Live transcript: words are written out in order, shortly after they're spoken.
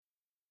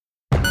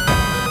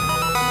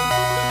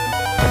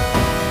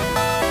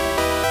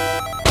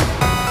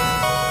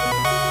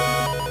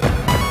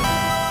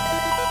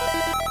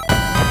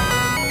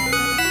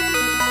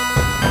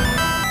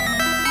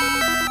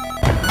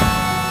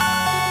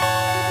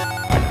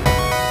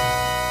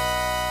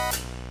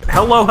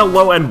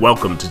Hello, and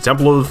welcome to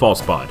Temple of the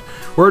False Pod,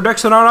 where our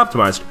decks are not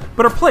optimized,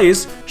 but our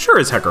plays sure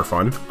as heck are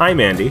fun. I'm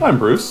Andy. I'm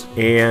Bruce.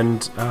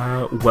 And,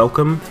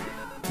 welcome.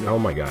 Oh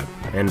my god.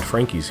 And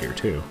Frankie's here,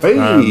 too.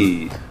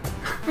 Hey!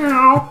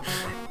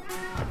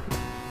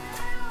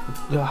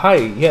 Hi,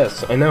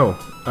 yes, I know.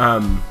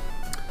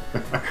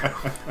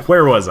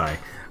 Where was I?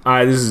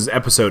 This is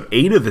episode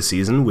 8 of the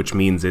season, which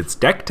means it's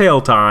deck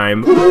tail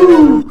time.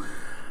 Woo!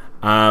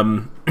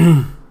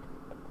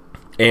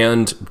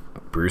 And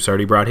Bruce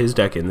already brought his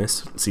deck in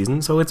this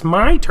season, so it's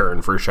my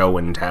turn for show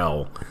and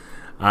tell.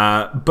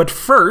 But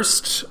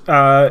first,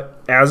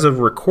 as of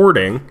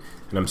recording,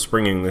 and I'm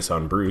springing this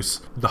on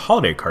Bruce, the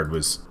holiday card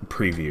was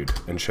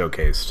previewed and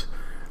showcased.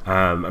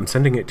 I'm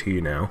sending it to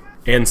you now.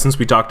 And since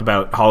we talked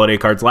about holiday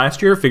cards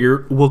last year, I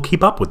figure we'll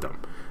keep up with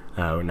them.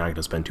 We're not going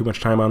to spend too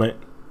much time on it,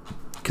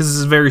 because this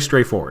is very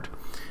straightforward.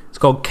 It's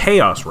called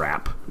Chaos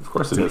Wrap. Of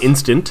course it's an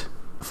instant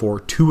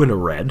for 2 and a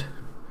red,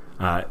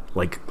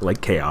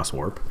 like Chaos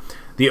Warp.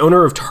 The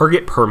owner of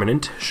target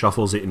permanent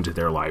shuffles it into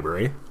their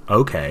library.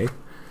 Okay.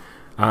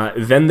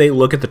 Then they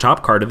look at the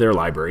top card of their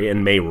library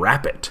and may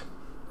wrap it.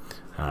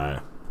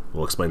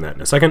 We'll explain that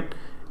in a second.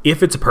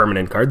 If it's a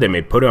permanent card, they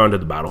may put it onto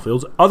the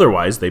battlefield.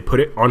 Otherwise, they put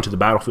it onto the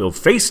battlefield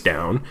face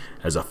down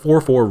as a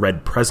 4/4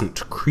 red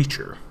present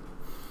creature.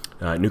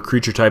 New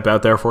creature type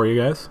out there for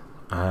you guys.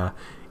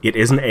 It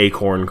is an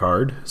acorn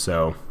card,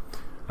 so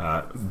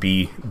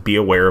be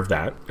aware of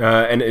that.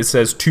 And it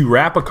says to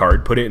wrap a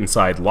card, put it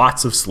inside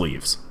lots of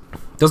sleeves.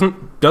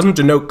 Doesn't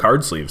denote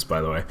card sleeves, by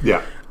the way.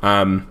 Yeah.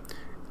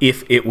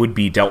 If it would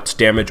be dealt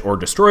damage or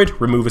destroyed,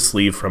 remove a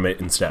sleeve from it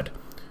instead.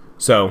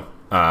 So,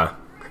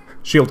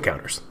 shield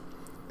counters.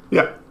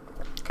 Yeah.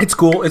 It's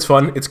cool. It's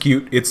fun. It's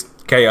cute. It's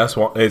chaos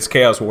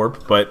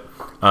warp, but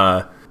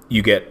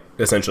you get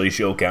essentially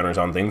shield counters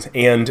on things,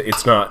 and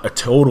it's not a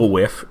total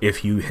whiff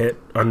if you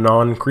hit a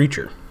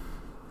non-creature.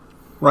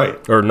 Right.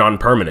 Or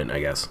non-permanent,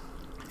 I guess.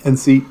 And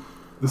see,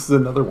 this is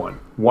another one.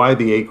 Why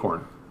the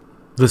acorn?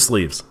 The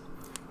sleeves.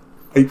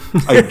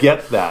 I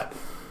get that,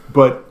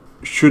 but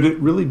should it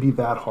really be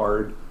that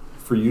hard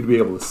for you to be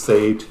able to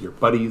say to your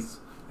buddies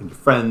and your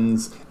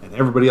friends and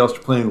everybody else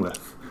you're playing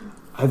with,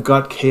 I've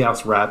got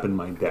Chaos Wrap in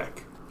my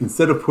deck.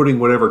 Instead of putting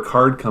whatever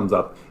card comes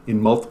up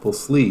in multiple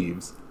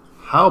sleeves,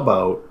 how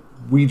about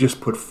we just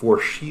put 4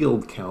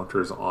 shield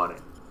counters on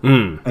it?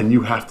 And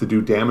you have to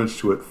do damage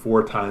to it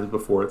 4 times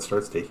before it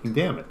starts taking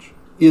damage.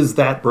 Is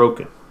that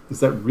broken? Is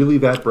that really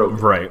that broken?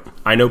 Right.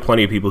 I know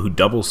plenty of people who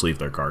double sleeve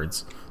their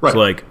cards. Right. So,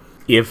 like,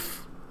 if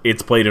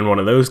it's played in one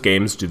of those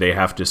games, do they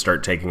have to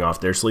start taking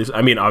off their sleeves?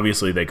 I mean,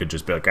 obviously they could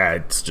just be like,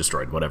 it's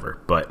destroyed, whatever.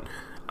 But,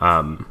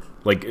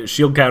 like,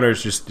 shield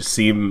counters just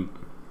seem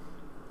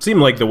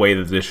like the way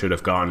that this should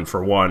have gone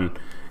for one.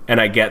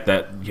 And I get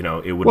that,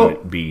 it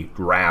wouldn't be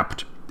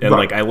wrapped. And,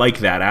 like, I like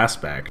that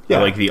aspect. Yeah.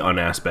 I like the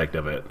unaspect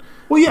of it.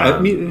 Well, yeah, I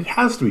mean, it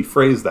has to be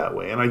phrased that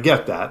way, and I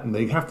get that. And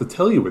they have to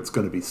tell you it's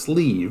going to be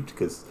sleeved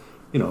because,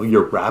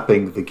 you're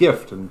wrapping the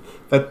gift. And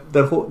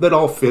that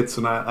all fits,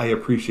 and I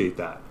appreciate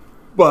that.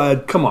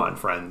 But come on,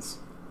 friends.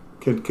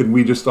 Can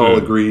we just all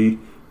agree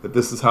that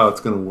this is how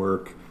it's going to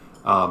work?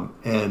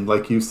 And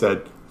like you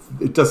said,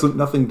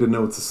 nothing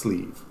denotes a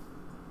sleeve.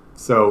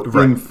 So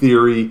in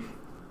theory,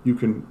 you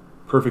can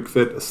perfect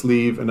fit a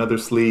sleeve, another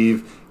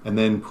sleeve, and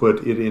then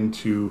put it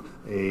into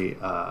a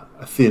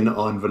thin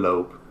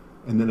envelope,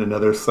 and then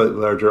another slightly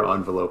larger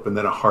envelope, and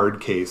then a hard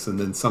case, and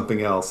then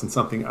something else, and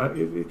something.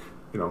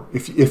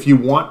 If you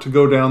want to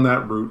go down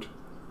that route,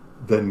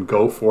 then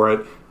go for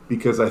it.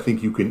 Because I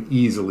think you can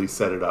easily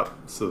set it up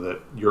so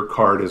that your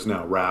card is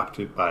now wrapped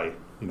by,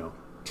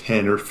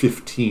 10 or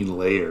 15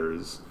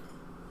 layers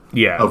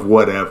of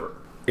whatever.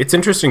 It's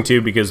interesting, too,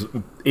 because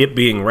it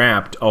being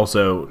wrapped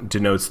also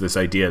denotes this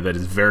idea that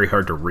it's very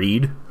hard to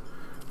read.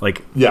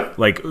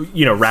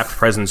 Wrapped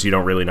presents, you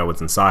don't really know what's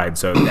inside.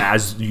 So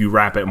as you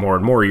wrap it more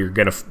and more, you're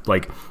going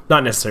to,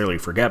 not necessarily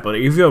forget, but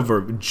if you have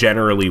a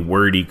generally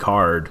wordy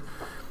card,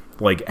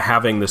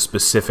 having the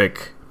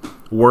specific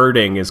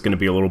wording is going to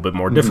be a little bit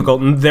more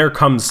difficult, and there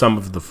comes some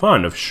of the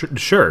fun of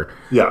sure.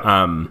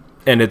 Yeah.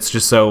 And it's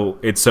just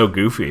it's so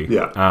goofy.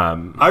 Yeah.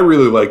 I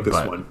really like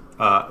this one.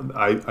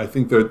 I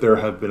think there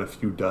have been a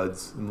few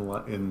duds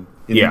in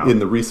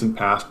the recent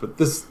past, but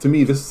this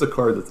is a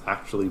card that's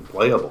actually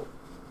playable.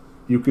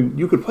 You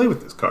could play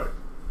with this card.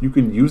 You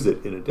can use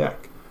it in a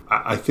deck.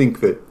 I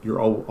think that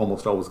you're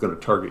almost always going to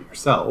target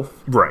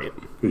yourself, right?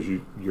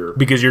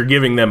 Because you're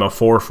giving them a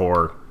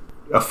 4/4,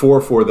 a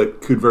 4/4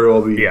 that could very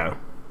well be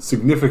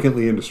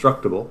significantly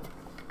indestructible.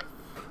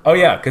 Oh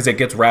yeah, because it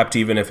gets wrapped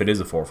even if it is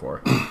a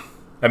 4/4.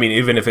 I mean,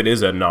 even if it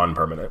is a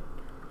non-permanent.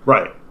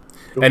 Right.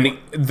 And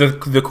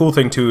the cool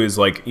thing too is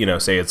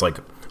say it's like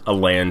a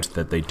land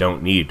that they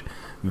don't need.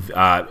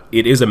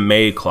 It is a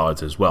may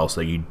clause as well, so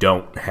you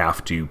don't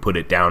have to put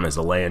it down as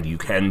a land. You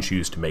can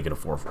choose to make it a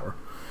 4/4.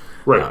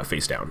 Right.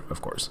 Face down,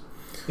 of course.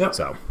 Yeah.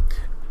 So,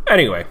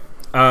 anyway,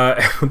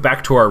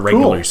 back to our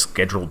regular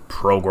scheduled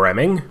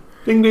programming.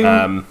 Ding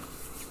ding.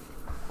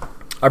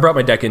 I brought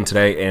my deck in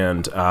today,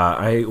 and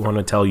I want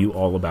to tell you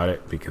all about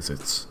it because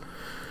it's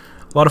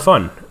a lot of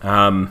fun.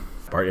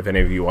 part. If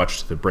any of you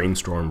watched the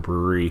Brainstorm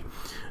Brewery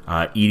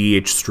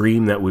EDH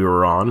stream that we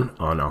were on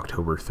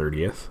October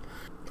 30th,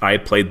 I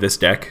played this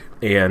deck,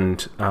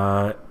 and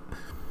as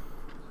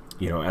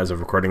of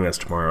recording this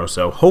tomorrow,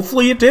 so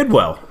hopefully it did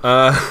well,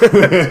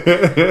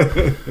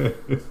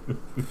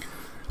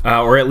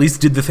 or at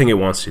least did the thing it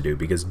wants to do.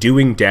 Because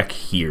doing deck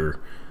here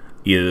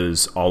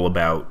is all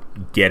about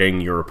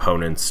getting your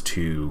opponents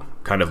to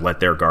kind of let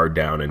their guard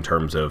down in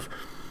terms of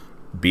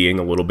being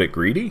a little bit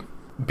greedy.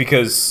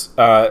 Because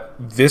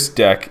this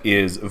deck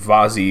is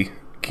Vazi,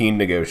 Keen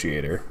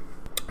Negotiator.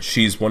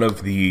 She's one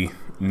of the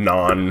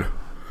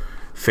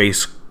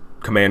non-face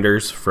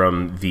commanders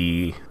from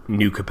the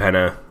New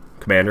Capenna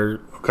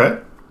Commander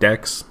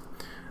decks.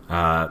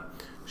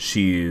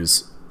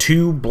 She's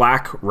 2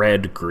 black,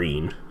 red,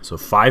 green, so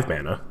 5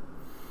 mana.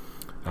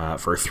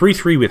 For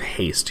 3/3 with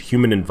haste,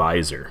 Human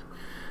Advisor.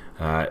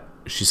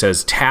 She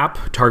says,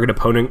 tap, target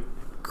opponent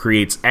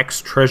creates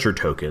X treasure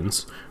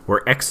tokens,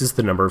 where X is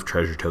the number of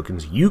treasure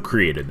tokens you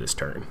created this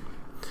turn.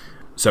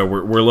 So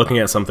we're looking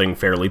at something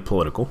fairly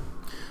political.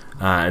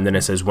 And then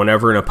it says,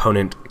 whenever an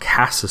opponent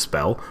casts a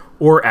spell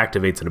or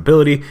activates an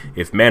ability,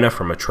 if mana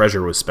from a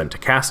treasure was spent to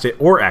cast it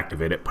or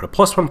activate it, put a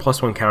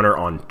 +1/+1 counter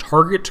on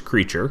target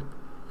creature,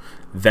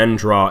 then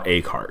draw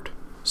a card.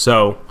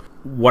 So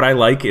what I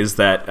like is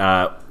that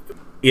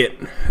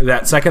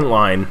that second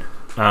line,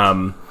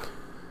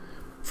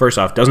 first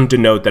off, doesn't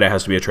denote that it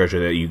has to be a treasure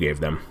that you gave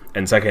them.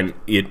 And second,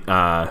 it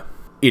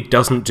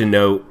doesn't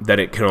denote that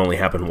it can only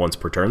happen once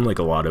per turn, like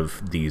a lot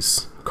of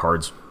these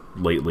cards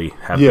lately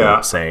have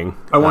been saying.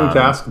 I wanted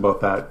to ask about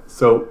that.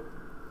 So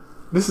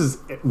this is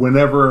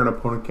whenever an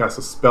opponent casts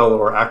a spell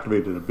or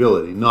activates an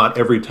ability, not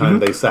every time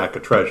they sack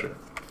a treasure.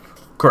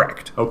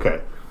 Correct.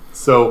 Okay.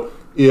 So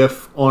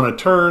if on a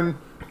turn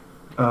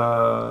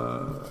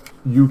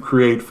you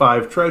create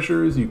 5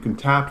 treasures, you can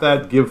tap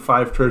that, give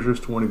 5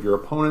 treasures to one of your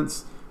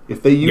opponents.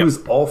 If they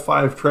use all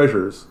 5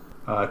 treasures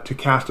to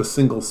cast a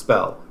single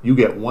spell, you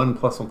get 1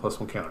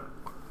 +1/+1 counter.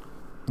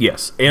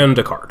 Yes, and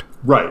a card.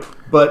 Right,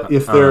 but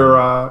if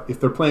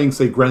they're playing,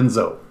 say,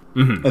 Grenzo,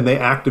 and they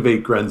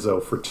activate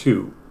Grenzo for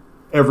 2,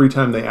 every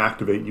time they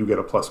activate, you get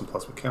a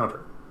 +1/+1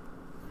 counter.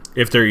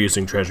 If they're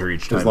using treasure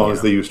each time, as long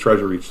as they use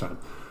treasure each time.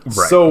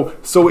 Right. So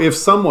if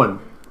someone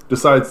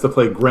decides to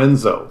play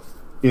Grenzo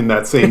in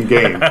that same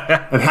game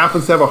and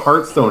happens to have a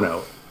Hearthstone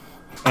out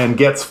and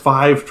gets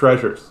 5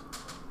 treasures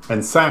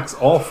and sacks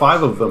all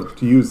 5 of them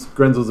to use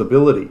Grenzo's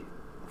ability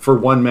for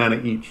 1 mana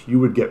each, you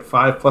would get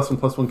 5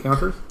 +1/+1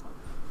 counters?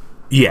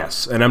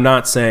 Yes, and I'm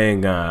not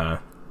saying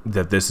that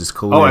this is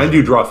collision. Oh, and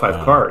you draw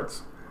 5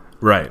 cards.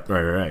 Right.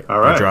 All right.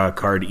 You draw a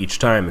card each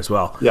time as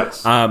well.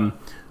 Yes.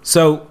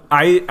 So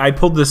I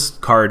pulled this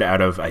card out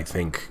of, I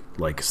think,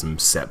 like some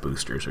set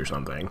boosters or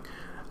something.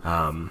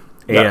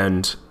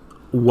 And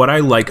what I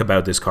like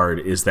about this card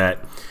is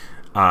that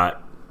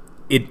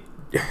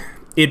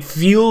it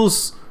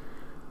feels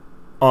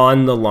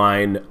on the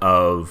line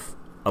of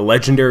a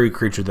legendary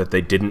creature that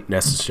they didn't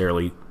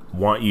necessarily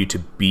want you to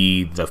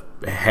be the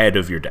head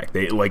of your deck.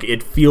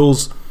 It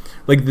feels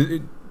like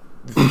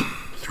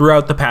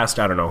throughout the past,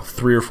 I don't know,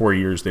 3 or 4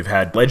 years, they've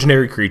had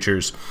legendary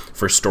creatures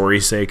for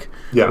story's sake,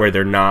 where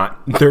they're not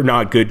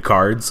good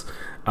cards.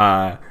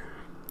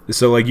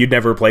 So like you'd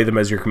never play them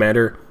as your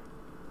commander.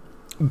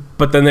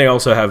 But then they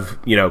also have,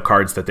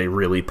 cards that they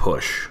really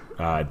push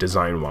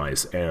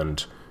design-wise,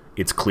 and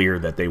it's clear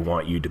that they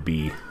want you to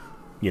be,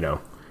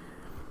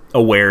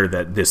 aware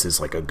that this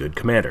is like a good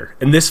commander.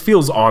 And this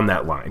feels on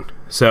that line.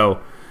 So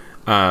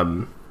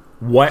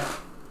what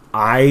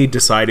I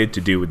decided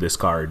to do with this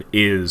card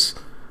is,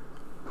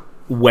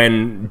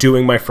 when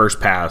doing my first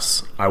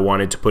pass, I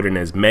wanted to put in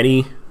as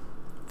many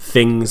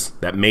things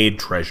that made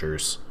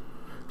treasures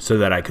so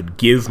that I could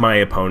give my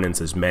opponents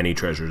as many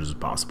treasures as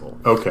possible.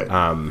 Okay.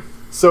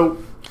 So,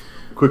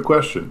 quick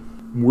question.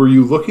 Were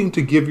you looking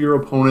to give your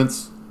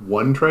opponents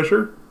 1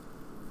 treasure?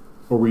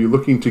 Or were you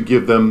looking to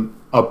give them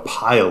a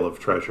pile of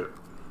treasure?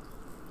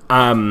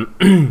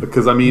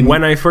 Because, I mean...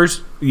 When I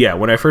first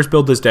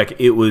built this deck,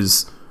 it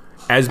was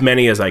as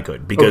many as I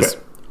could. Because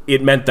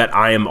it meant that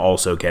I am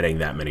also getting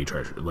that many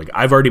treasures. Like,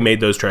 I've already made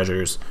those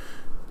treasures.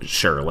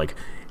 Sure, like,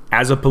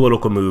 as a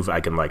political move, I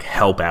can, like,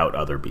 help out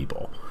other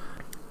people.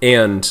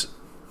 And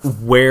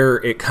where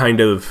it kind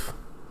of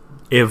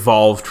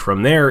evolved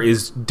from there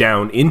is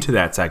down into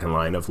that second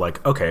line of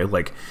like, okay,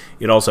 like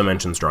it also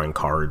mentions drawing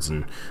cards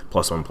and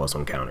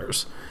 +1/+1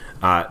 counters.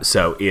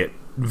 So it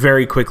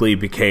very quickly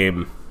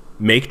became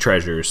make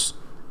treasures,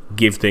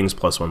 give things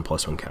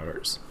 +1/+1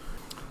 counters.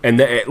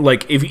 And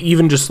like if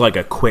even just like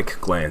a quick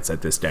glance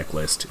at this deck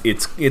list,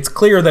 it's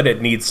clear that it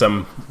needs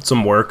some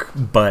work,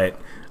 but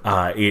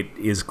it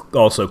is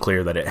also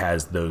clear that it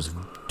has those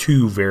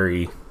 2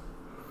 very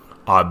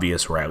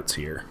obvious routes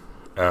here.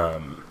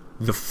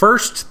 The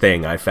first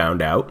thing I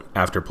found out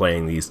after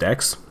playing these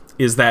decks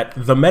is that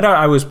the meta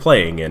I was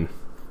playing in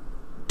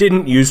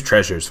didn't use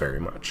treasures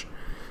very much.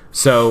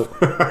 So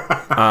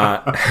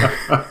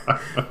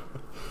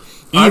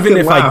even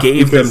if I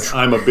gave them...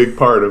 I'm a big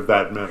part of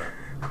that meta.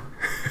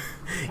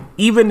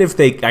 even if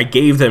I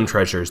gave them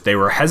treasures, they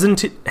were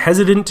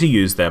hesitant to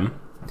use them,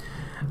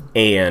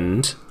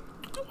 and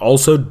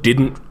also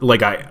didn't,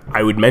 like,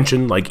 I would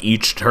mention, like,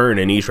 each turn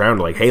in each round,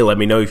 like, hey, let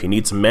me know if you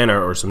need some mana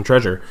or some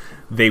treasure.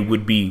 They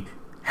would be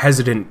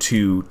hesitant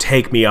to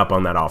take me up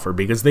on that offer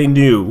because they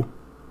knew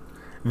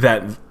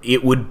that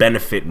it would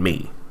benefit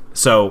me.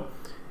 So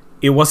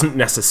it wasn't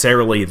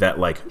necessarily that,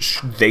 like,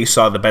 they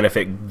saw the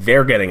benefit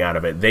they're getting out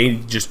of it. They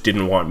just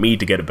didn't want me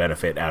to get a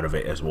benefit out of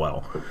it as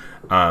well.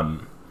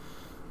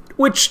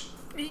 Which,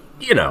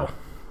 you know,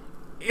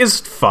 is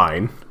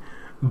fine.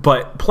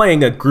 But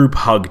playing a group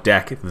hug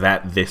deck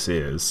that this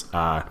is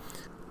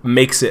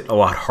makes it a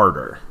lot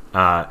harder.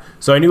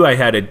 So I knew I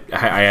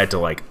had to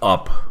like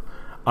up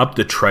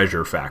the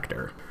treasure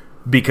factor,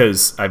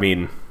 because I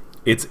mean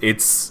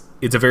it's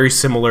a very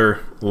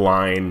similar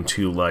line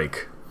to,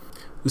 like,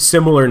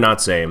 similar,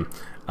 not same,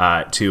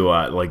 to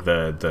like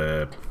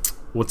the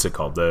what's it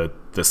called, the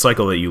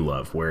cycle that you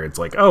love, where it's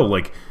like, oh,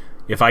 like,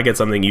 if I get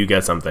something, you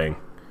get something,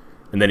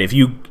 and then if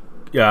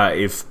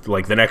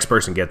like the next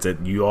person gets it,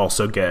 you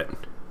also get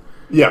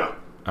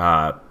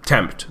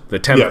tempt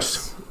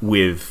Yes.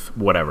 with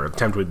whatever,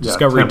 tempt with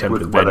discovery, tempt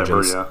with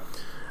whatever,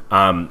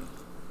 vengeance.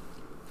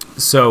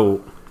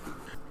 So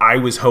I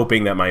was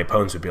hoping that my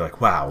opponents would be like,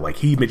 wow, like,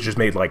 he just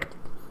made like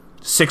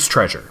 6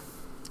 treasure.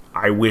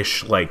 I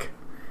wish, like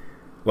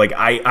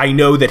I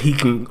know that he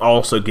can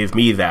also give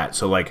me that.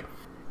 So, like,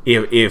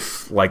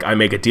 if like I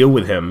make a deal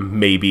with him,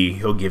 maybe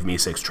he'll give me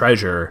 6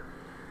 treasure,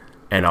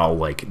 and I'll,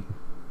 like,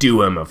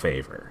 do him a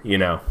favor, you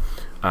know?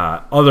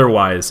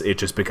 Otherwise, it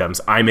just becomes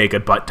I make a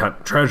butt-ton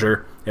of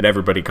treasure and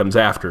everybody comes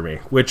after me,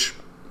 which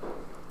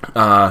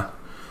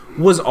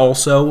was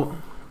also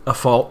a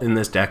fault in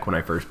this deck when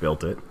I first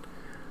built it.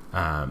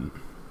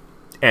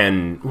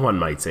 And one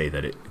might say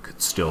that it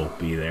could still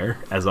be there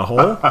as a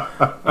whole.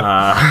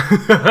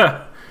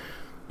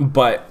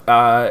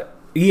 But,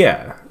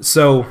 yeah.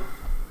 So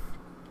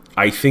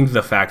I think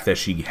the fact that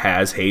she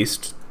has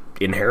haste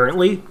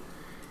inherently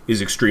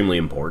is extremely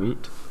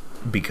important,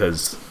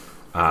 because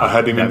I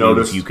hadn't even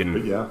noticed. You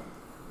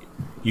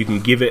can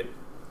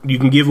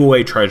give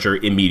away treasure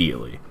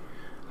immediately,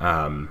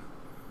 and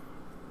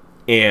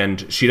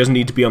she doesn't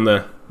need to be on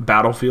the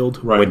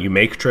battlefield when you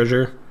make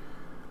treasure,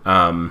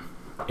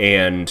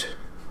 and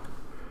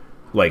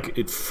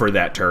like for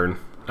that turn,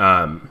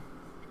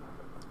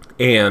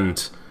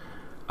 and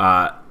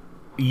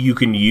you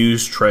can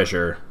use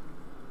treasure,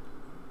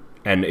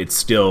 and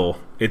it's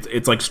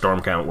like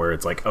Storm Count, where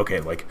it's like,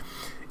 okay, like,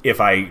 if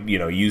I,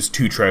 use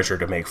 2 treasure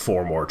to make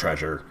 4 more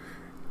treasure,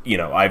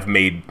 I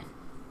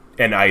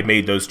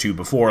made those 2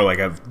 before, like,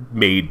 I've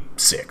made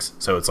 6.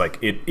 So it's like,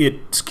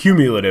 it's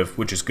cumulative,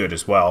 which is good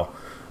as well.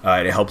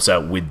 It helps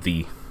out with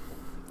the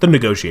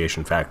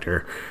negotiation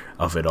factor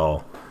of it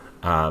all.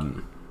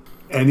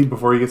 Andy,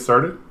 before you get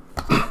started,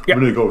 I'm going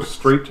to go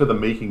straight to the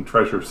making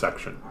treasure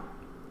section.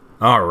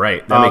 All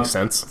right, that makes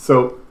sense.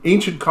 So,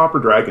 Ancient Copper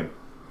Dragon.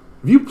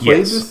 Have you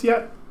played this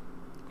yet?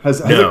 Has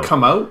it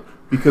come out?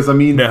 Because, I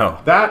mean,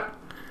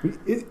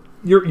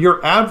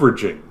 you're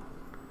averaging,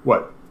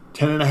 what,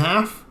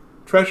 10.5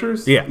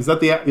 treasures? Yeah. Is that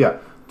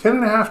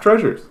 10.5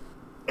 treasures.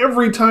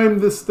 Every time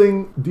this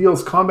thing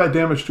deals combat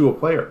damage to a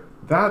player.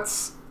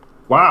 That's,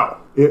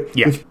 wow.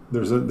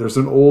 There's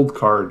an old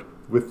card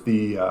with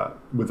the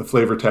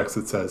flavor text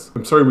that says,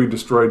 I'm sorry we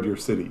destroyed your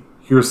city.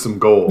 Here's some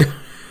gold.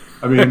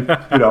 I mean,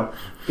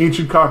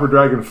 Ancient Copper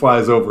Dragon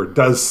flies over,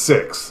 does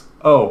 6.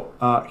 Oh,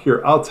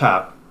 here, I'll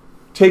tap.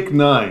 Take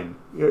 9.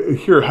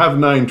 Here, have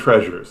 9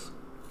 treasures.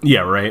 Yeah,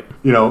 right.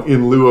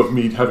 In lieu of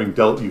me having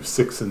dealt you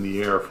 6 in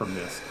the air from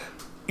this.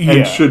 Yeah,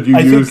 and should you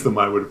use them,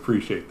 I would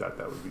appreciate that.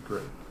 That would be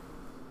great.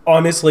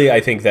 Honestly, I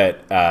think that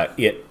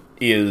it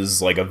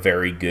is like a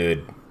very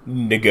good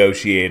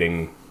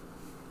negotiating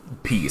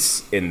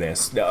piece in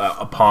this,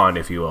 a pawn,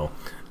 if you will,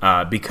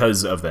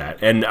 because of that.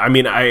 And I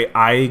mean,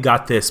 I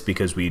got this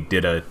because we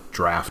did a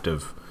draft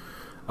of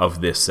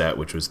this set,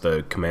 which was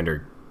the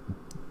Commander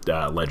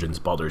Legends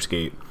Baldur's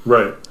Gate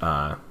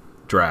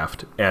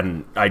draft,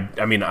 and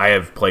I mean, I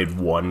have played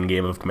 1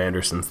 game of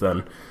Commander since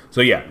then.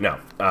 So yeah, no,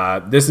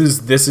 this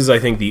is I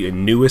think the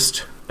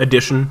newest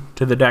addition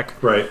to the deck,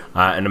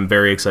 and I'm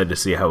very excited to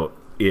see how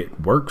it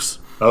works.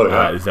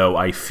 Though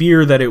I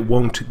fear that it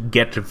won't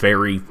get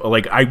very,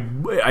 like,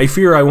 I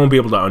fear I won't be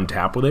able to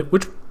untap with it,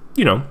 which,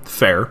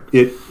 fair.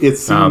 It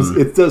seems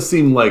it does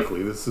seem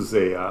likely. This is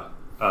a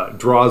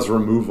draws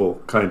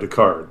removal kind of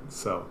card.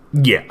 So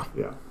yeah.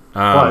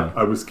 But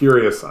I was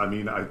curious. I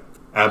mean, I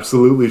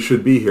absolutely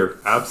should be here.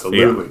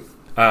 Absolutely.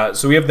 Yeah.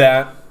 So we have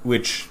that,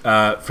 which,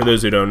 for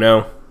those who don't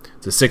know,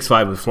 it's a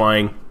 6/5 with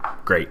flying.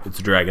 Great. It's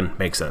a dragon.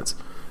 Makes sense.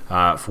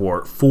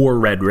 For 4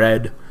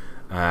 red,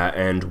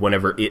 and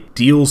whenever it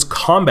deals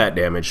combat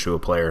damage to a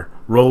player,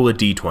 roll a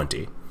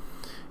d20.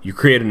 You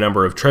create a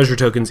number of treasure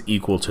tokens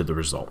equal to the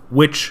result,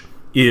 which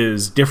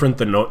is different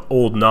than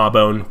old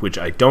Gnawbone, which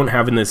I don't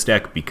have in this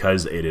deck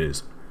because it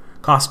is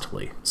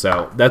costly.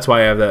 So that's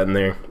why I have that in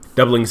there.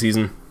 Doubling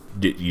season,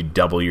 you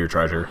double your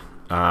treasure.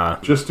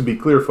 Just to be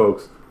clear,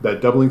 folks,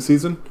 that doubling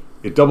season,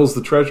 it doubles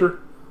the treasure,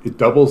 it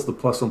doubles the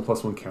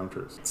 +1/+1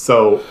 counters.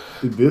 So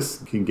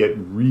this can get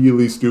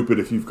really stupid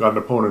if you've got an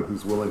opponent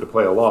who's willing to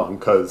play along,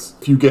 because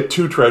if you get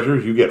 2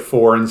 treasures, you get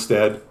 4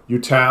 instead. You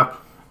tap,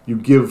 you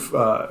give,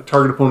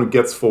 target opponent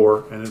gets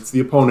 4, and it's the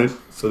opponent,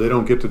 so they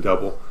don't get to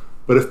double.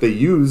 But if they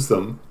use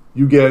them,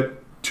 you get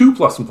 2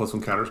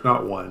 +1/+1 counters,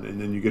 not 1,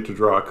 and then you get to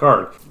draw a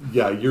card.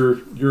 Yeah,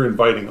 you're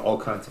inviting all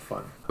kinds of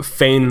fun.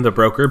 Fane the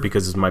Broker,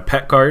 because it's my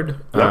pet card.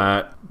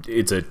 Yep.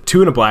 It's a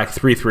 2 and a black,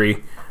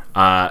 3/3.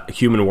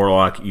 Human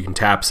Warlock. You can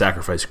tap,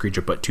 sacrifice a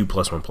creature, put 2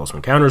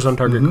 +1/+1 counters on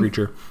target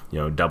creature.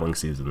 Doubling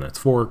season, that's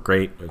 4.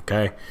 Great.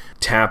 Okay.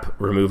 Tap,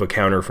 remove a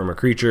counter from a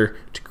creature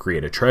to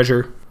create a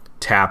treasure.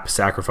 Tap,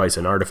 sacrifice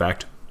an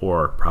artifact,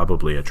 or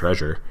probably a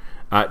treasure,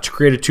 to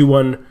create a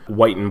 2/1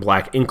 white and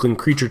black Inkling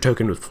creature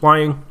token with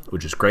flying,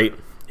 which is great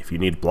if you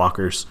need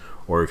blockers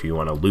or if you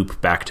want to loop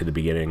back to the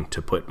beginning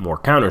to put more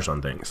counters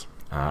on things.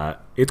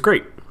 It's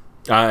great.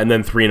 And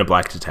then 3 and a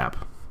black to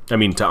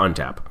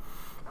untap.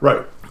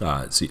 Right.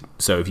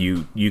 So if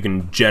you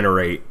can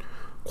generate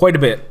quite a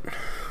bit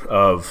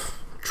of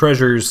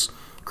treasures,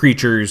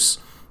 creatures,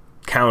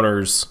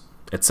 counters,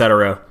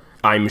 etc.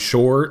 I'm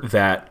sure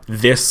that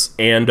this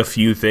and a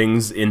few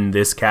things in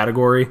this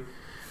category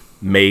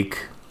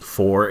make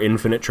for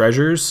infinite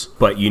treasures,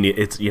 but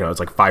it's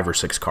like 5 or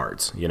 6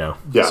 cards, Yeah.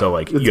 So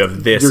you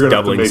have this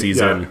doubling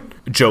season,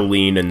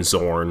 Jolene and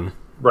Zorn.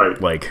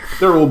 Right.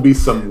 There will be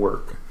some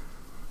work.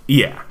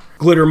 Yeah.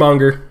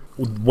 Glittermonger.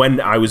 When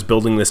I was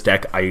building this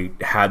deck, I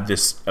had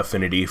this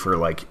affinity for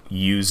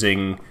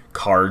using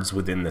cards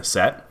within the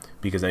set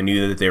because I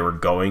knew that they were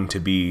going to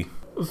be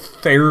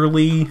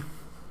fairly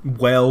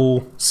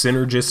well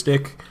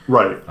synergistic.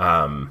 Right.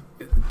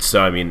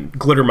 So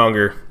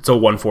Glittermonger, it's a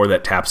 1/4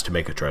 that taps to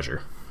make a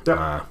treasure.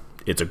 Yeah.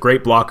 It's a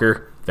great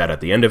blocker that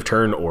at the end of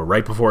turn or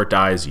right before it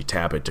dies, you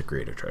tap it to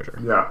create a treasure.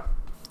 Yeah.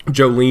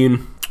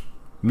 Jolene,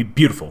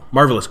 beautiful,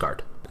 marvelous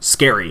card.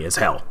 Scary as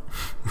hell.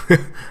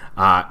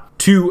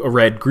 2 a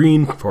red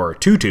green for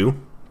 2/2,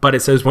 but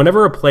it says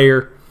whenever a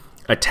player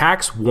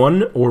attacks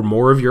one or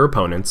more of your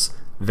opponents,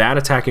 that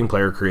attacking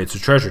player creates a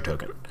treasure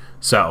token.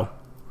 So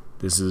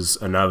this is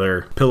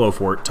another Pillow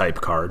Fort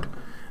type card,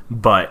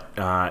 but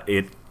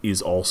it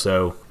is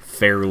also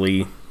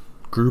fairly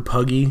group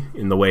huggy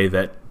in the way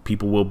that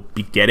people will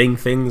be getting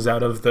things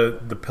out of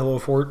the Pillow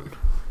Fort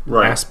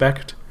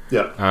aspect.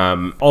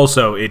 Yeah.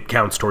 Also, it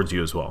counts towards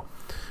you as well.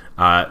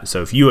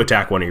 So if you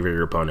attack one of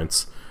your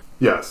opponents,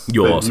 yes,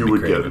 you'll also you be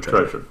would get a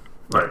treasure.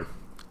 Right.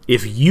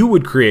 If you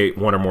would create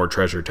one or more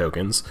treasure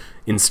tokens,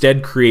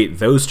 instead create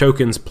those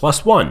tokens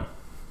 +1.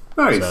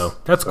 Nice. So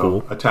that's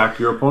cool. Attack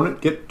your opponent,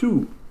 get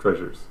 2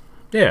 treasures.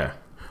 Yeah.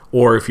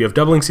 Or if you have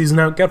doubling season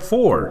out, get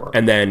 4.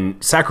 And then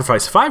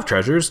sacrifice 5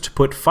 treasures to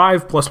put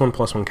 5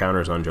 +1/+1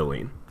 counters on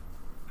Jolene.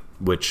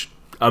 Which,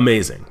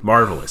 amazing.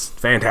 Marvelous.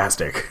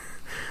 Fantastic.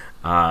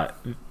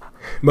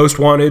 Most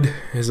Wanted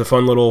is a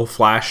fun little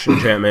flash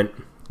enchantment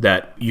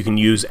that you can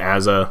use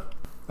as a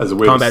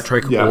way combat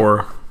trick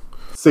or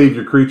save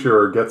your creature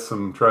or get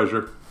some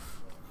treasure.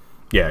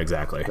 Yeah,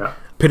 exactly. Yeah.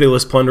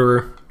 Pitiless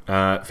Plunderer,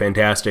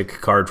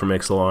 fantastic card from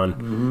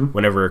Ixalan.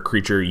 Whenever a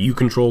creature you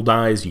control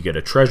dies, you get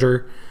a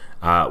treasure,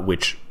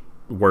 which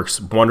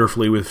works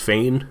wonderfully with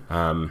Fane.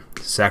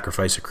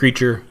 Sacrifice a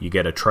creature, you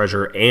get a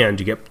treasure, and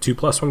you get 2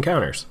 +1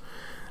 counters.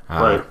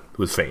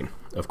 With Fane,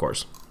 of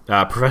course.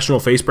 Professional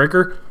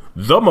Facebreaker,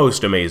 the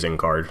most amazing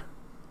card.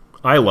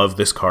 I love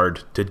this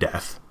card to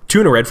death. 2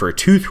 and a red for a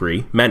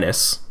 2/3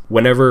 Menace.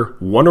 Whenever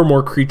one or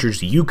more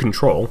creatures you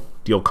control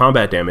deal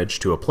combat damage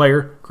to a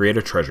player, create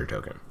a treasure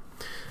token.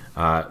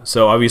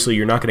 So obviously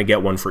you're not going to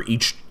get one for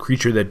each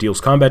creature that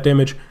deals combat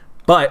damage,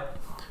 but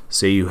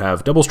say you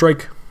have Double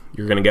Strike,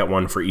 you're going to get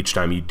one for each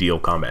time you deal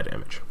combat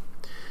damage.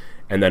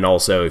 And then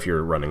also, if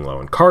you're running low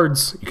on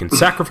cards, you can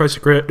sacrifice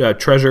a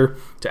treasure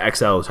to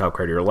exile a top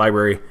card of your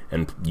library,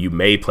 and you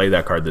may play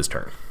that card this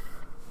turn.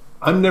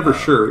 I'm never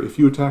sure. If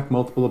you attack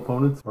multiple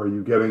opponents, are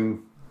you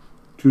getting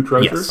 2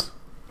 treasures? Yes.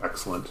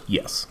 Excellent.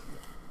 Yes.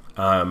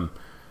 Sure.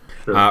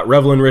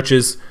 Revel in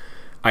Riches.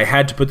 I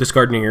had to put this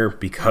card in here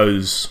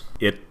because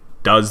it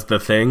does the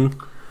thing.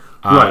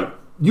 Right.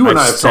 You and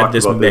I have talked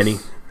about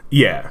this.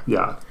 Yeah.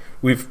 Yeah.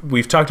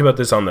 We've talked about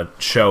this on the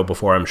show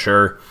before, I'm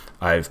sure.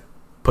 I've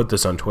put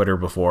this on Twitter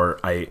before.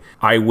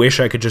 I wish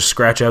I could just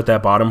scratch out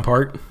that bottom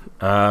part.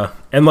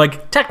 And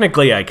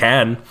technically I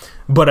can,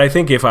 but I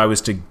think if I was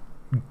to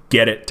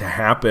get it to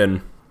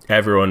happen,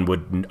 everyone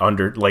would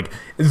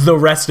the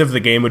rest of the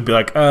game would be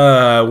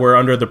we're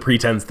under the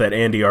pretense that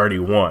Andy already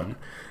won.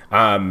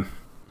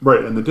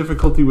 Right, and the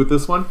difficulty with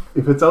this one,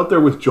 if it's out there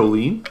with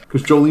Jolene,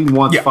 because Jolene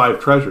wants 5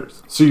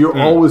 treasures. So you're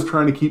always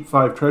trying to keep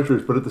 5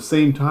 treasures, but at the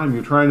same time,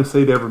 you're trying to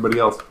say to everybody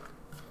else,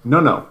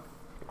 no,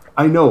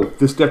 I know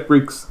this deck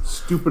breaks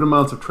stupid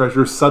amounts of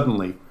treasures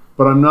suddenly,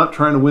 but I'm not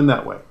trying to win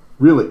that way.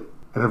 Really.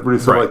 And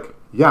everybody's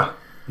yeah,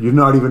 you're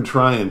not even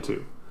trying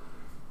to.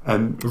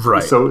 And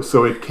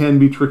so it can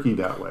be tricky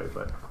that way,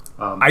 but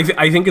I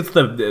think it's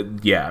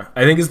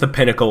the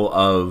pinnacle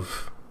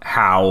of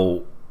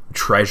how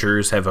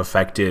treasures have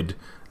affected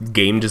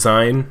game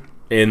design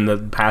in the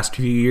past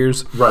few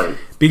years. Right.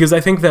 Because I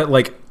think that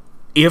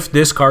if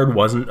this card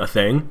wasn't a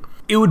thing,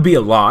 it would be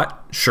a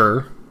lot,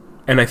 sure.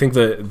 And I think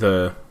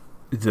the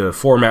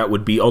format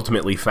would be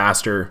ultimately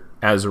faster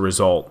as a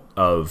result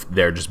of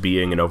there just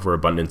being an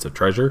overabundance of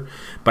treasure.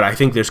 But I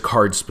think this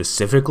card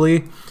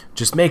specifically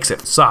just makes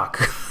it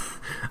suck.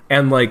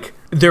 And like,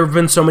 there have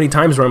been so many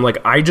times where I'm like,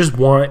 I just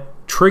want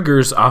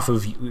triggers off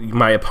of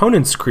my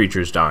opponent's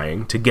creatures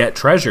dying to get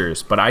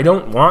treasures, but I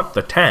don't want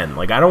the 10.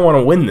 Like, I don't want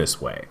to win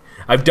this way.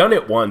 I've done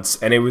it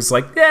once, and it was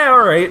like, yeah,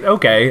 all right,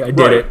 okay, I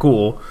did it,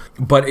 cool.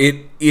 But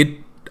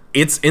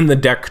it's in the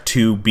deck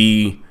to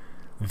be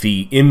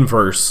the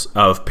inverse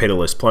of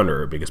Pitiless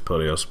Plunderer, because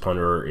Pitiless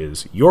Plunderer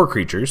is your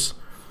creatures,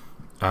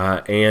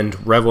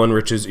 and Revel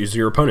Enriches is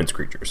your opponent's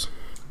creatures.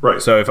 Right.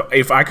 So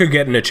if I could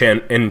get an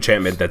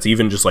enchantment that's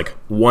even just like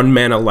 1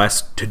 mana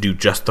less to do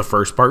just the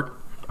first part,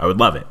 I would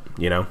love it,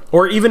 you know?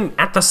 Or even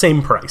at the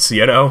same price,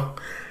 you know?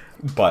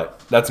 But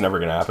that's never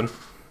going to happen.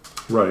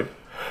 Right.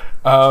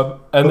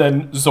 And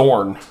then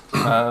Zorn.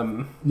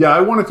 Yeah, I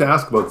wanted to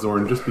ask about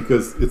Zorn just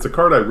because it's a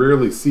card I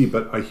rarely see,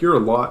 but I hear a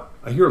lot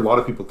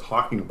of people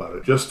talking about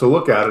it. Just to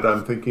look at it,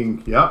 I'm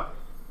thinking, yeah,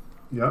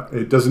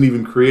 it doesn't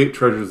even create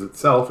treasures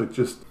itself. It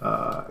just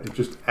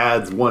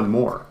adds one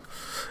more.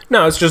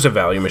 No, it's just a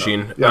value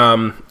machine.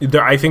 Yeah.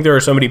 I think there are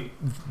so many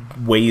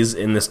ways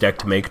in this deck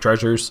to make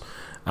treasures.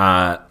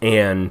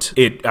 And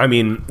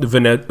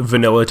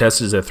vanilla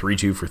test is a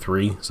 3/2 for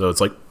 3, so it's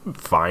like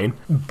fine.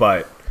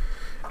 But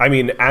I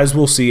mean, as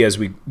we'll see as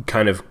we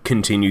kind of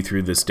continue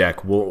through this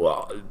deck,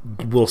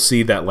 we'll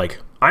see that like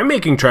I'm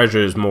making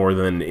treasures more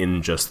than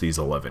in just these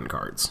 11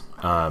 cards,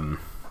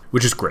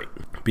 which is great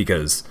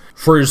because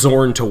for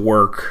Zorn to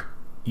work,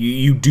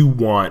 you do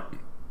want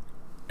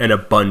an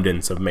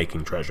abundance of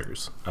making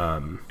treasures,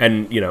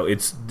 and you know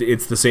it's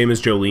the same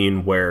as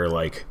Jolene where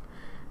like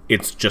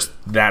it's just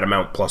that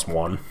amount plus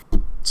 1,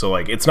 so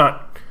like it's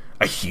not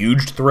a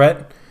huge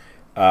threat,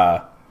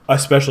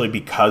 especially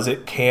because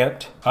it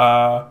can't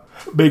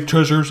make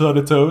treasures on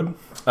its own,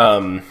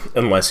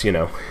 unless you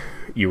know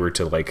you were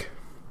to like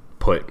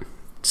put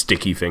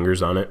sticky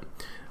fingers on it.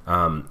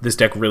 This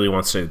deck really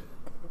wants to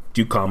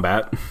do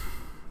combat,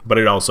 but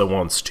it also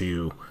wants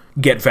to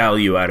get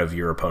value out of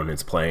your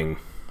opponents playing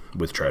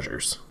with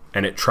treasures,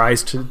 and it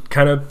tries to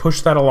kind of push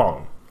that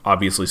along,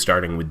 obviously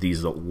starting with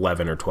these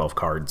 11 or 12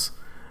 cards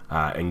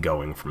and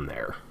going from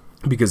there,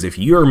 because if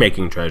you're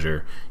making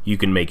treasure, you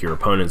can make your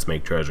opponents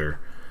make treasure,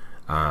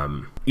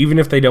 even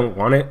if they don't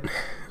want it.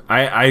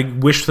 I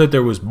wish that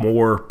there was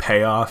more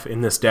payoff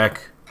in this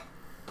deck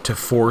to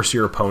force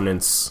your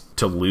opponents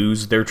to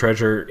lose their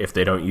treasure if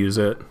they don't use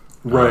it.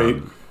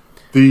 Right.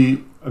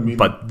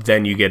 But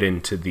then you get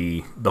into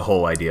the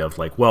whole idea of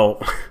like,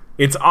 well,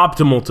 it's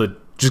optimal to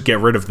just get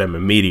rid of them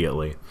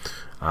immediately,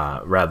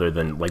 rather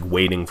than like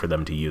waiting for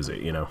them to use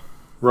it, you know?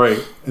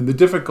 Right. And the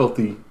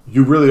difficulty,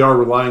 you really are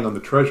relying on the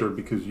treasure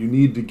because you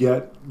need to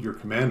get your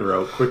commander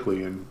out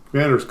quickly, and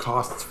commander's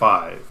costs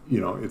 5.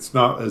 You know, it's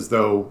not as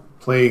though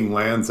playing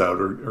lands out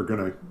are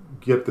going to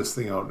get this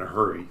thing out in a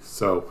hurry.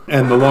 So,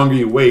 and the longer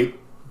you wait,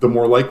 the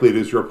more likely it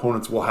is your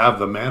opponents will have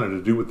the mana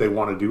to do what they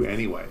want to do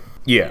anyway.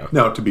 Yeah.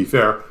 Now, to be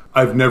fair,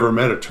 I've never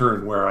met a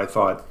turn where I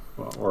thought,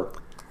 well, or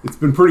it's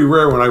been pretty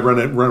rare when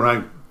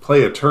I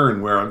play a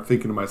turn where I'm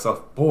thinking to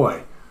myself,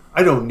 boy,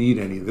 I don't need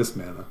any of this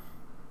mana.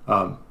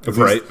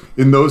 Right.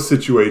 In those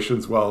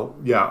situations, well,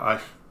 yeah,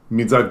 it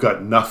means I've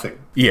got nothing.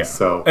 Yeah.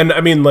 So, and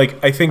I mean,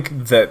 like, I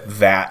think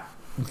that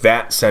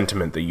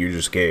sentiment that you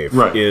just gave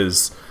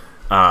is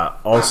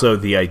also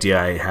the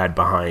idea I had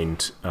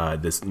behind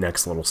this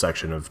next little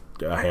section of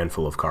a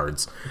handful of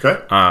cards.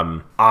 Okay.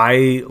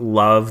 I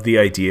love the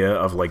idea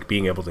of like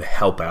being able to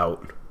help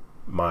out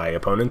my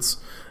opponents.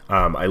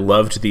 I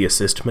loved the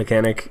assist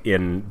mechanic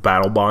in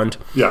Battle Bond.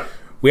 Yeah.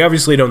 We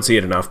obviously don't see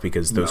it enough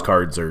because those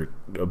cards are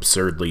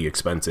absurdly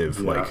expensive,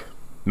 like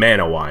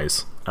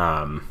mana-wise,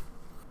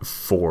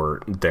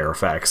 for their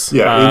effects.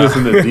 Yeah, it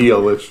isn't a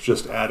deal. It's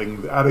just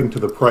adding to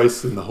the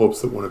price in the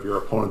hopes that one of your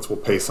opponents will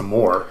pay some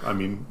more. I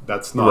mean,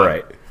 that's not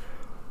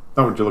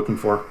what you're looking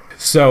for.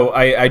 So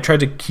I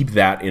tried to keep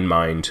that in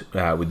mind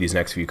with these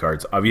next few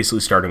cards. Obviously,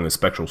 starting with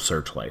Spectral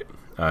Searchlight.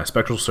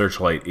 Spectral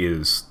Searchlight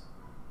is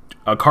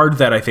a card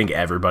that I think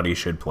everybody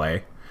should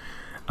play.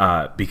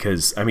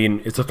 Because, I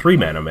mean, it's a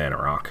 3-mana mana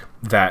rock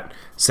that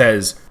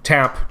says,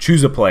 tap,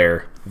 choose a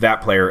player,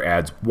 that player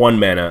adds 1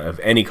 mana of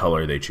any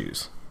color they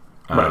choose.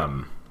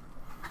 Right.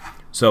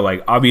 So,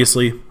 like,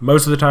 obviously,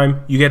 most of the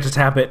time, you get to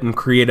tap it and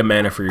create a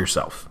mana for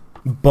yourself.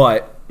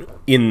 But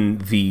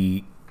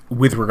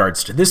with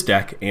regards to this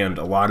deck, and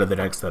a lot of the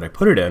decks that I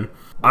put it in,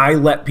 I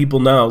let people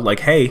know,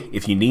 like, hey,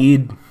 if you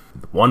need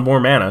 1 more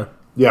mana...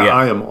 Yeah,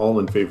 I am all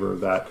in favor of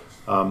that.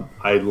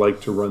 I'd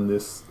like to run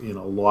this in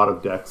a lot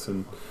of decks,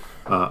 and...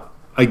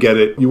 I get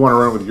it. You want to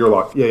run with your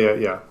lock.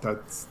 Yeah.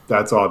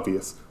 That's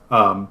obvious.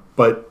 But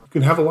you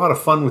can have a lot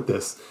of fun with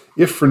this,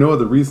 if for no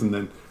other reason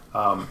than,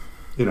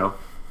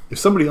 if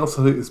somebody else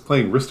is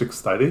playing Rhystic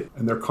Study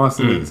and they're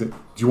constantly saying,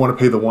 do you want to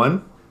pay the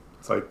 1?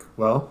 It's like,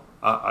 well,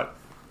 I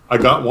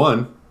got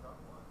 1.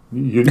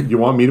 You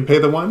want me to pay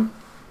the 1?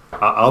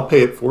 I'll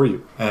pay it for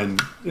you.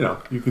 And,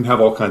 you can have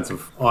all kinds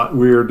of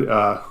weird,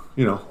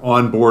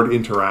 onboard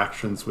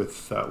interactions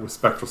with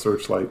Spectral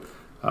Searchlight.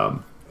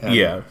 And,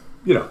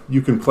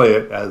 you can play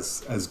it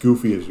as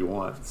goofy as you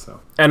want.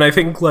 So, and I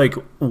think like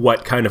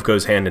what kind of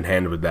goes hand in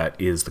hand with that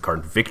is the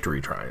card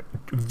Victory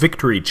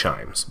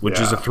Chimes, which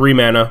is a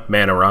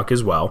 3-mana rock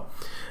as well,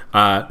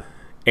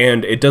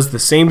 and it does the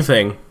same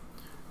thing,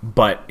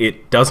 but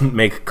it doesn't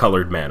make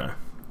colored mana,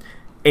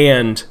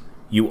 and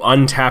you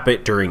untap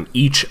it during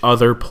each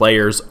other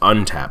player's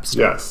untap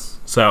step. Yes.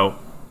 So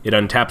it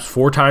untaps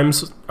 4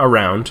 times a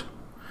round,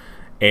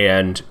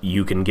 and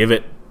you can give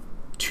it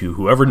to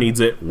whoever needs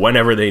it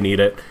whenever they need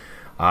it.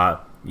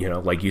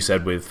 Like you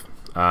said with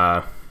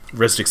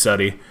Rhystic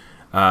Study,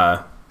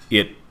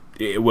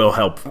 it will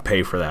help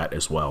pay for that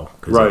as well.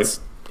 Right. It's,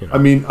 I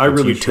mean, I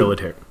really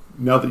utilitarian.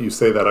 Now that you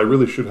say that, I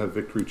really should have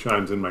Victory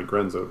Chimes in my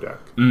Grenzo deck.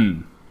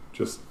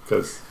 Just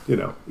because,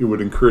 it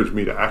would encourage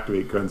me to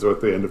activate Grenzo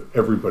at the end of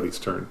everybody's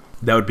turn.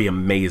 That would be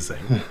amazing.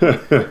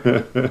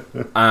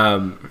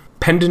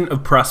 Pendant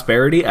of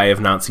Prosperity, I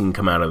have not seen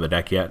come out of the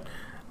deck yet,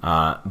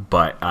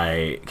 but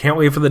I can't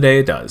wait for the day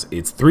it does.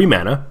 It's 3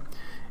 mana,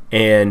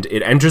 and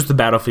it enters the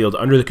battlefield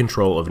under the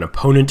control of an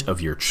opponent of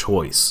your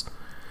choice.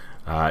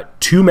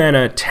 2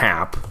 mana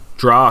tap,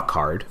 draw a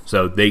card,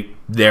 so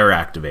they're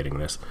activating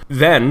this.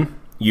 Then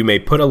you may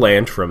put a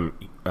land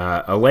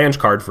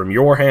card from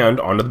your hand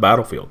onto the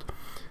battlefield.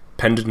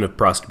 Pendant of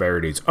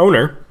Prosperity's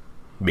owner,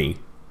 me,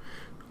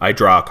 I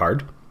draw a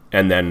card,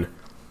 and then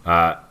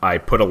I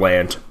put a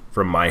land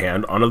from my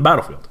hand onto the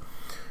battlefield.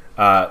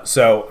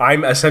 So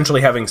I'm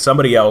essentially having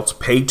somebody else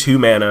pay 2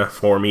 mana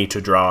for me to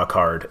draw a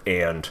card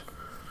and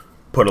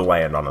put a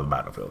land onto the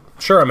battlefield.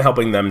 Sure, I'm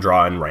helping them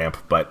draw and ramp,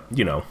 but,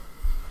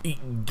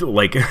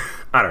 like,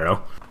 I don't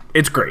know.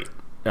 It's great.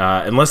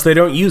 Unless they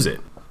don't use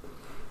it.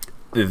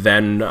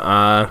 Then,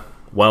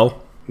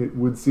 well... It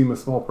would seem a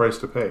small price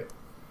to pay.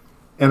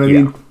 And I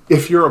mean,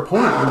 if your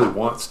opponent really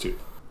wants to,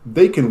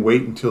 they can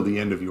wait until the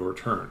end of your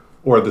turn.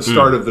 Or the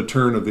start of the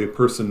turn of the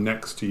person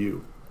next to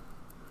you.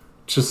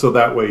 Just so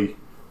that way,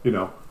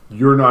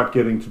 you're not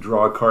getting to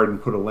draw a card and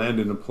put a land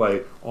into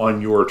play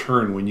on your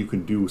turn when you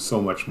can do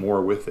so much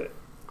more with it.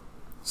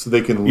 So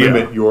they can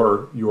limit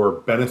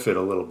your benefit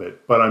a little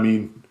bit. But I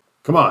mean,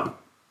 come on.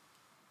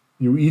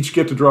 You each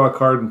get to draw a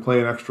card and play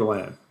an extra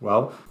land.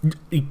 Well,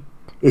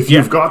 if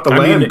you've got the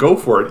land, go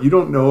for it. You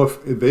don't know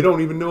they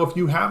don't even know if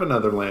you have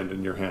another land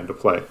in your hand to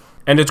play.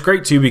 And it's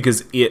great too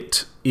because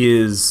it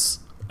is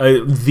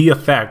the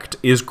effect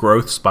is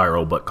Growth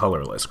Spiral but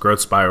colorless.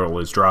 Growth Spiral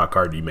is draw a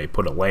card, you may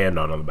put a land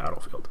on the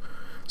battlefield.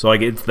 So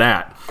like it's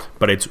that,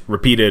 but it's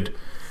repeated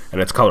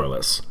and it's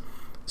colorless.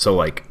 So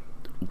like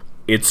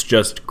it's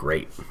just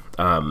great.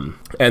 And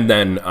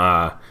then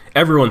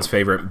everyone's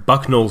favorite,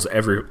 Bucknell's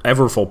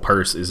Everfull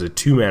Purse is a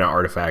 2-mana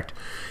artifact.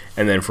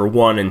 And then for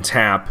 1 and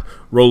tap,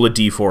 roll a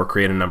d4,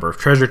 create a number of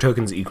treasure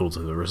tokens equal to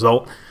the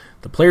result.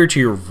 The player to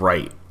your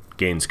right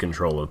gains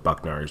control of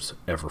Bucknell's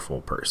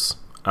Everfull Purse.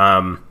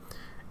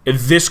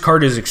 This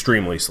card is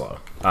extremely slow.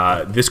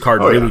 This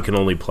card can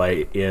only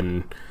play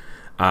in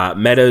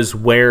metas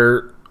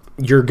where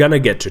you're going to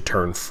get to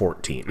turn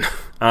 14.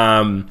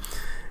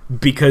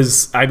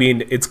 Because, I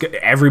mean,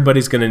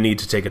 everybody's going to need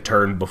to take a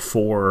turn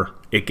before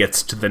it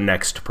gets to the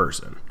next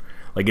person.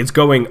 Like, it's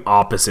going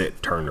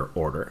opposite turn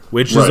order,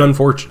 which is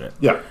unfortunate.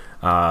 Yeah.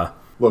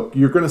 Look,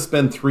 you're going to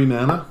spend 3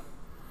 mana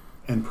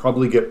and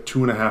probably get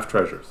 2.5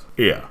 treasures.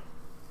 Yeah.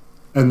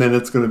 And then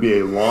it's going to be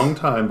a long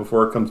time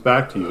before it comes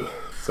back to you.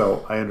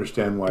 So I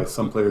understand why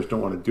some players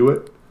don't want to do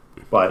it.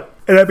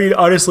 And I mean,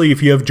 honestly,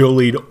 if you have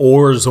Jolene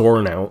or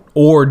Zorn out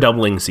or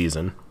doubling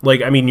season,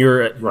 like, I mean,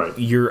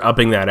 you're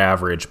upping that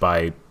average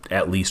by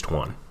at least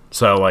 1.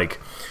 So, like,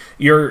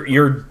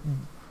 you're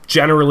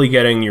generally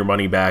getting your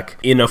money back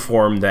in a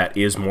form that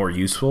is more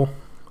useful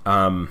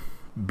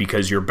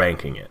because you're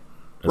banking it,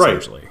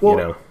 essentially. Right.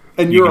 Well,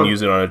 and you can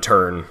use it on a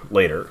turn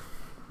later.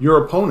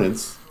 Your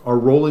opponents are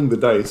rolling the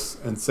dice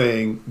and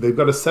saying they've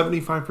got a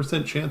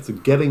 75% chance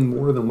of getting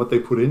more than what they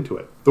put into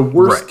it. The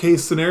worst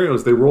case scenario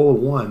is they roll a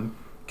 1,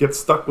 get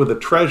stuck with a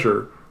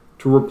treasure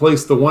to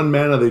replace the 1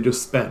 mana they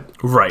just spent.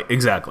 Right,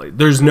 exactly.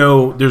 There's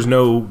no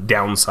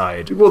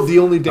downside. Well, the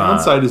only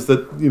downside is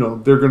that,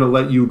 they're going to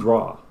let you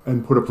draw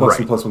and put a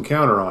 +1/+1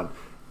 counter on.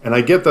 And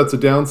I get that's a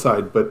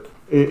downside, but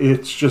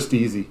it's just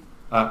easy.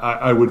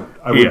 I would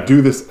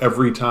do this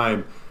every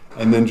time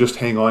and then just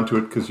hang on to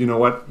it because you know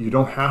what? You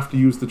don't have to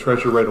use the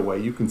treasure right away.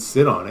 You can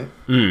sit on it,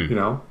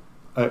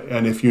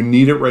 and if you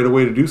need it right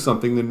away to do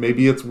something, then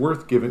maybe it's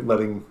worth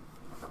letting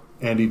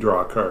Andy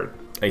draw a card.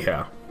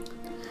 Yeah.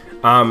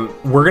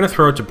 We're going to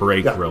throw it to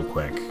break real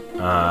quick.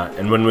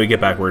 And when we get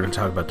back, we're going to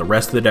talk about the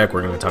rest of the deck.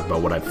 We're going to talk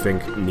about what I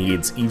think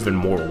needs even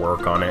more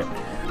work on it.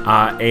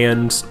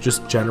 And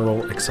just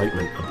general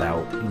excitement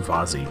about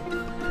Vazi.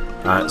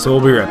 So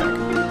we'll be right back.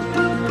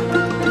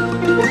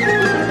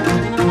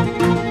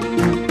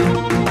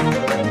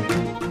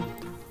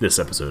 This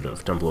episode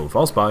of Temple of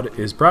Falspod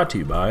is brought to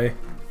you by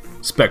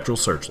Spectral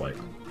Searchlight.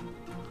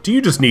 Do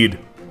you just need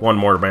 1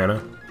 more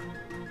mana?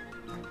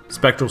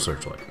 Spectral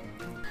Searchlight.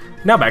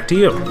 Now back to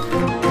you.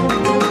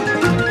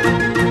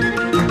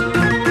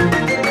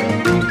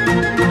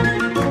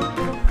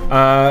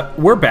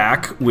 We're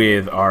back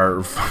with our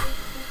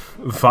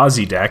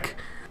Vazzy deck.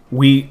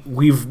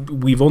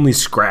 We've only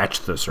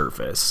scratched the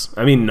surface.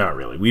 I mean, not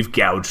really. We've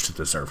gouged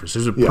the surface.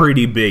 There's a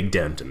pretty big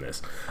dent in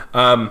this.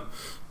 I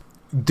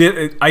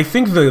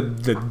think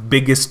the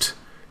biggest,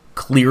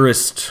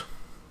 clearest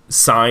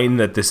sign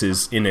that this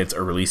is in its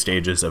early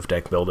stages of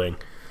deck building.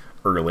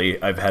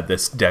 I've had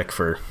this deck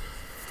for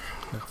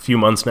a few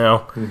months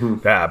now.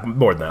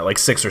 More than that, like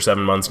 6 or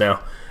 7 months now.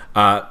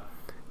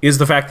 Is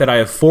the fact that I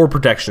have 4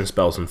 protection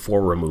spells and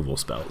 4 removal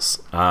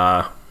spells.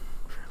 I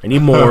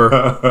need more,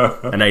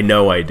 and I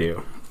know I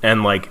do.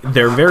 And, like,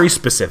 they're very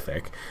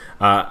specific.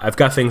 I've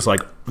got things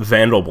like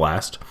Vandal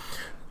Blast.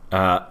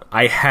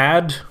 I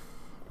had...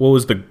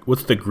 what's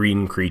the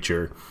green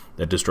creature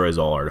that destroys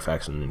all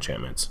artifacts and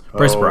enchantments?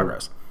 Price of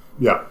Progress.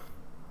 Yeah.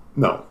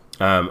 No.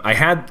 I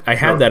had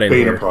that in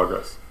Bane here. of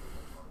Progress.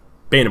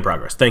 Bane of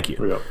Progress. Thank you.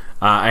 There we go.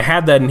 I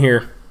had that in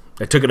here.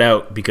 I took it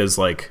out because,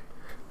 like...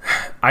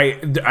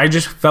 I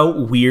just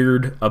felt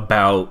weird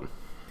about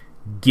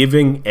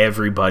giving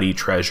everybody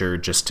treasure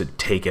just to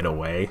take it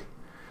away.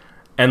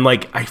 And,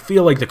 like, I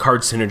feel like the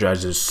card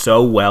synergizes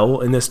so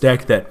well in this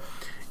deck that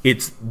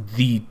it's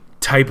the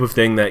type of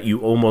thing that you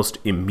almost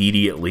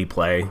immediately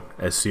play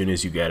as soon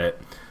as you get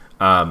it.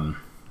 I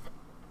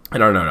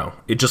don't know.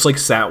 It just, like,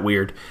 sat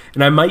weird.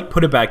 And I might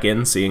put it back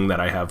in, seeing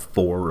that I have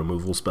 4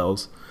 removal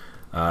spells.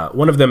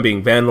 One of them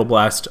being Vandal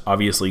Blast,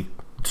 obviously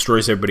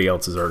destroys everybody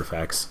else's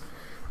artifacts.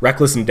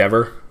 Reckless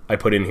Endeavor I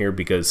put in here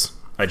because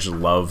I just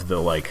love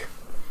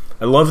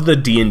I love the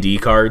D&D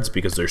cards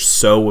because they're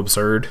so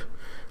absurd.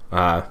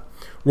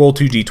 Roll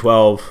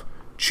 2d12,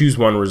 choose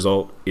 1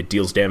 result. It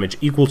deals damage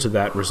equal to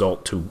that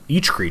result to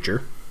each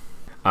creature.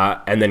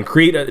 And then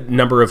create a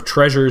number of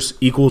treasures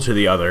equal to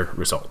the other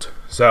result.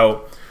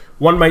 So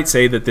one might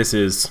say that this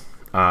is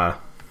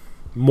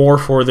more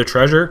for the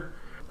treasure,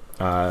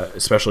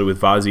 especially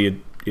with Vazzy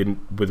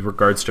with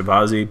regards to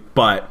Vazzy,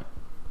 but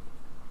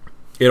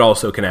it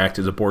also can act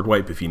as a board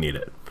wipe if you need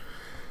it.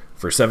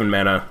 For 7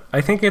 mana, I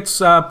think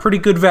it's pretty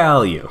good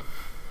value.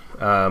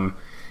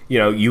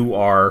 You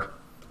are,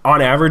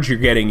 on average, you're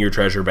getting your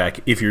treasure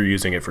back if you're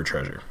using it for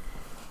treasure.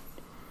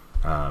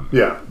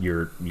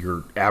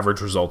 Your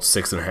average result's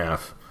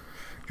 6.5.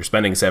 You're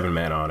spending 7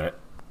 mana on it.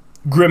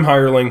 Grim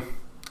Hireling.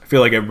 I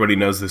feel like everybody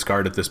knows this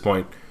card at this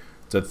point.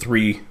 It's a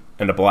 3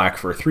 and a black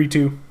for a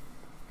 3/2.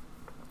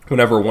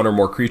 Whenever 1 or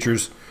more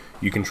creatures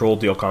you control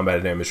deal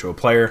combat damage to a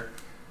player,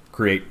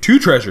 create 2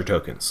 treasure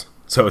tokens.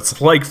 So it's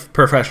like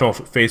Professional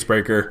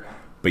Facebreaker,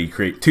 but you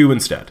create 2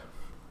 instead.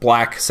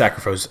 Black,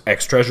 sacrifice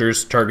X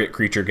treasures. Target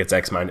creature gets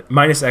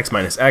minus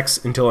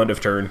X until end of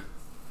turn.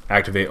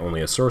 Activate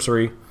only as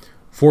sorcery.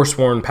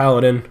 Forsworn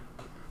Paladin.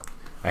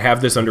 I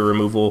have this under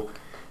removal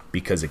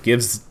because it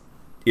gives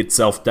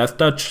itself Death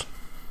Touch.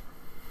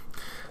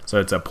 So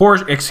it's a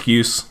poor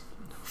excuse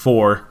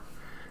for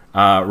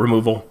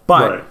removal,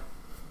 but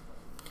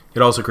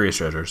it also creates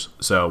treasures.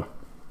 So,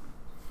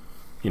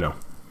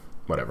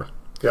 whatever.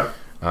 Yeah.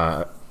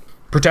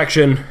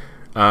 Protection.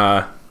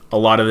 A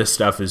lot of this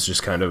stuff is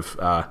just kind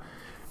of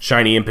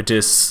Shiny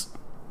Impetus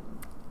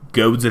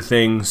goads a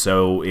thing,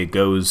 so it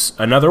goes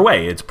another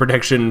way. It's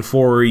protection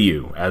for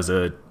you as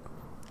a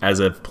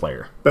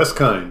player. Best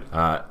kind.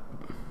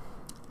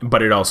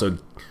 But it also,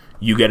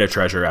 you get a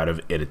treasure out of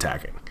it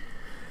attacking.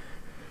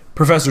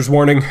 Professor's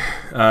Warning.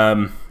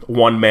 1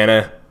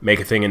 mana, make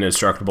a thing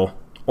indestructible,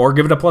 or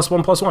give it a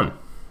 +1/+1.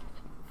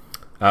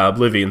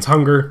 Oblivion's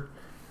Hunger.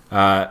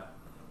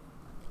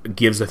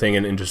 Gives a thing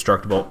an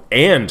indestructible,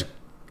 and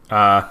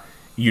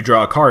you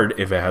draw a card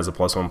if it has a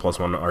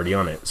 +1/+1 already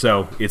on it.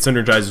 So it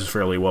synergizes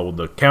fairly well with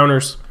the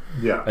counters.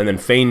 Yeah. And then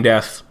Feign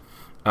Death.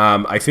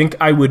 I think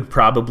I would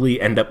probably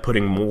end up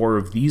putting more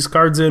of these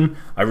cards in.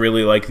 I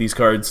really like these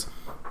cards.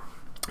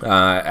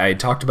 I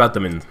talked about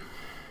them in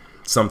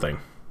something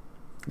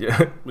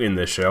in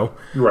this show.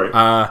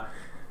 Right.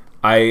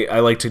 I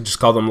like to just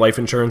call them life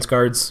insurance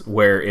cards,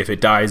 where if it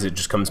dies, it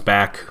just comes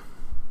back,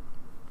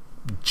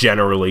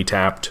 generally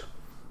tapped,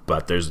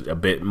 but there's a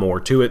bit more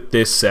to it.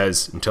 This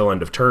says, until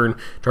end of turn,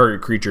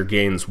 target creature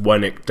gains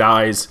when it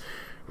dies,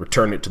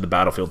 return it to the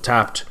battlefield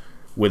tapped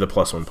with a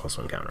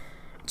 +1/+1 counter.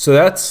 So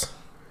that's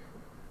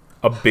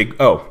a big...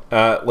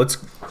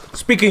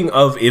 speaking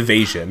of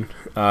evasion,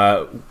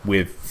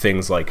 with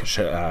things like...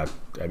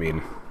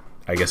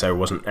 I guess I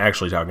wasn't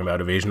actually talking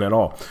about evasion at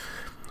all.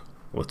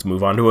 Let's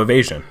move on to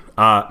evasion.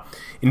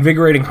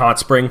 Invigorating Hot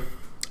Spring,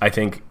 I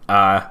think,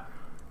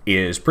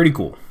 is pretty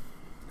cool.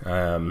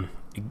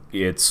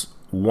 It's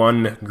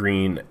 1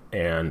 green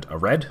and a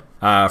red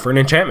for an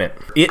enchantment.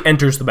 It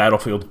enters the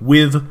battlefield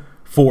with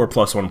 4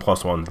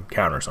 +1/+1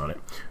 counters on it,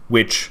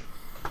 which,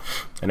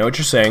 I know what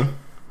you're saying,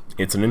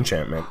 it's an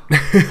enchantment.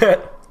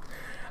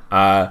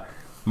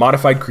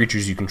 Modified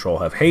creatures you control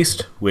have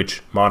haste,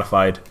 which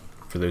modified,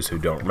 for those who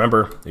don't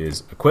remember,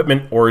 is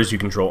equipment, or as you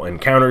control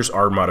and counters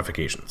are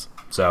modifications.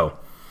 So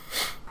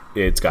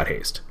it's got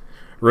haste.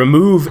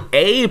 Remove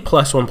a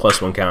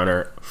 +1/+1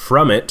 counter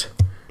from it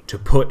to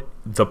put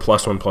the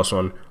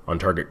 +1/+1 on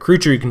target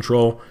creature you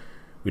control,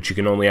 which you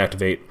can only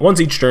activate once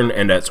each turn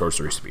and at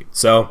sorcery speed.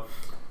 So,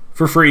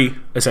 for free,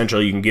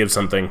 essentially, you can give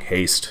something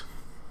haste.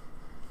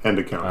 And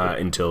a counter.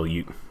 Until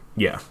you...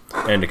 Yeah,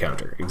 and a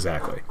counter,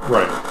 exactly.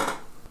 Right.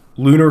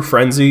 Lunar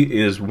Frenzy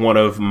is one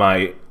of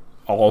my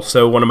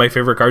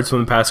favorite cards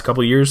from the past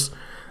couple years.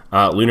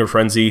 Lunar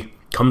Frenzy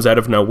comes out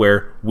of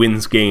nowhere,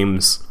 wins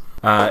games.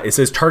 It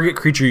says target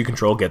creature you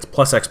control gets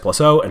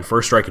 +X/+O and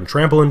first strike and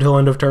trample until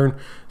end of turn.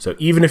 So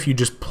even if you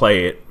just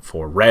play it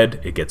for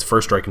red, it gets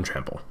first strike and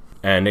trample.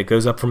 And it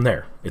goes up from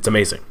there. It's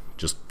amazing.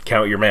 Just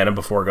count your mana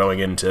before going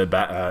into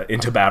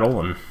battle,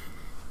 and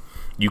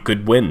you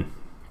could win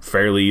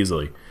fairly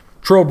easily.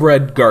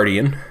 Trollbred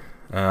Guardian.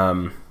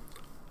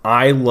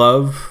 I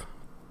love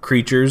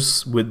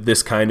creatures with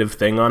this kind of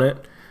thing on it.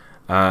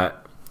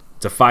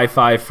 It's a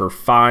 5/5 for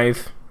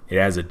 5. It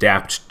has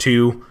Adapt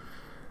 2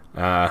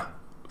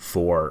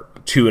 for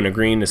 2 and a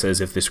green. It says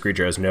if this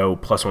creature has no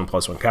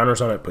 +1/+1 counters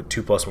on it, put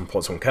 2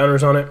 +1/+1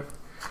 counters on it.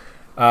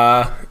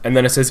 And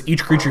then it says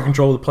each creature you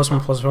control with a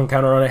 +1/+1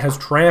 counter on it has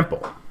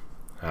Trample.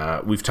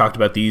 We've talked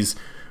about these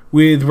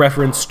with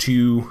reference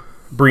to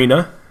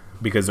Brina,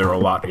 because there are a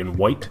lot in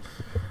white.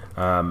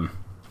 And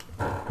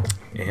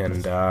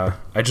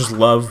I just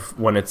love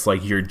when it's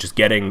like you're just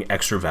getting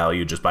extra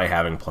value just by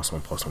having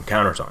 +1/+1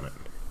 counters on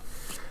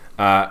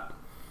it.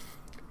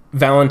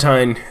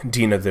 Valentine,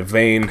 Dean of the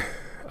Vein,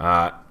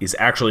 is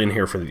actually in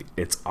here for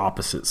its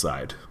opposite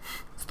side.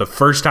 It's the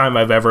first time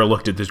I've ever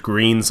looked at this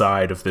green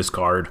side of this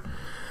card.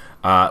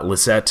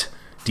 Lisette,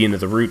 Dean of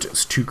the Root,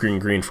 is 2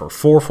 green for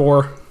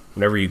 4/4.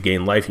 Whenever you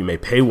gain life, you may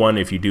pay 1.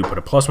 If you do, put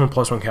a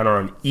 +1/+1 counter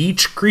on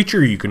each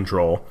creature you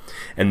control,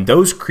 and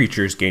those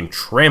creatures gain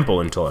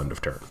trample until end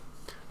of turn.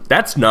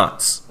 That's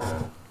nuts.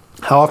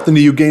 How often are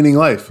you gaining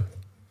life?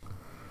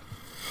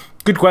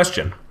 Good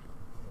question.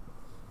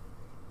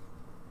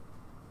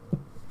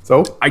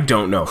 So? I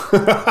don't know.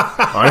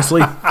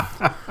 Honestly,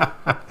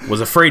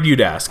 was afraid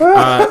you'd ask.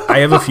 I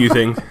have a few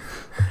things.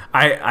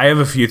 I have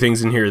a few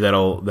things in here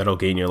that'll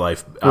gain your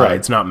life. Right.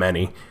 It's not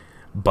many,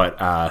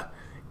 but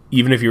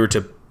even if you were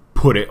to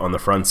put it on the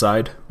front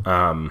side,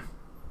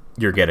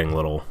 you're getting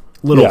little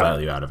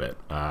value out of it.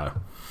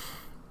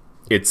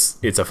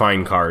 It's a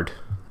fine card.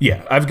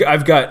 Yeah,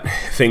 I've got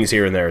things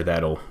here and there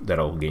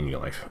that'll gain you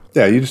life.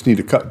 Yeah, you just need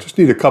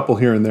a couple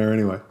here and there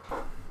anyway.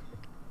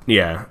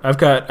 Yeah, I've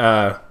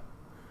got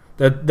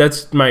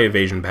that's my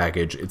evasion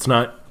package. It's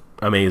not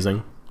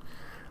amazing.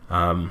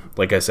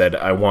 Like I said,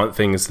 I want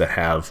things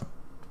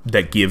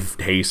that give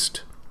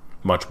haste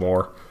much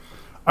more.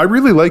 I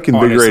really like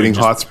Invigorating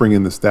Hot Spring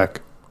in this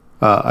deck.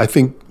 I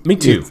think me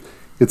too.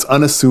 It's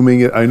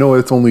unassuming. I know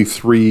it's only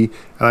 3,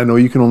 and I know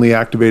you can only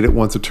activate it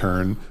once a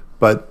turn,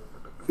 but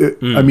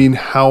I mean,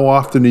 how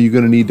often are you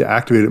going to need to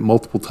activate it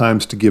multiple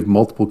times to give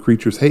multiple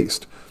creatures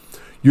haste?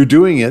 You're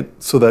doing it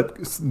so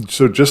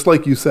just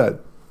like you said,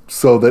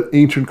 so that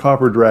Ancient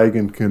Copper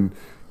Dragon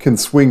can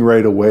swing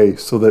right away,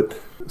 so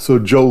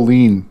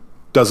Jolene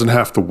doesn't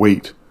have to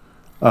wait.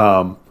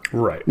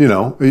 Right. You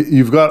know,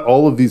 you've got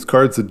all of these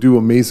cards that do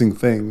amazing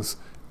things,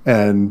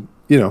 and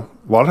you know,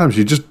 a lot of times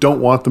you just don't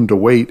want them to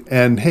wait.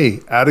 And hey,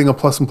 adding a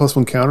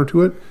 +1/+1 counter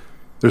to it,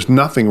 there's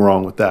nothing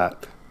wrong with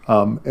that.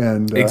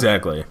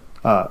 Exactly.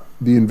 The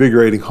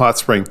Invigorating Hot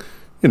Spring,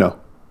 you know,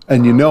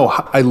 and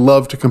I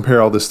love to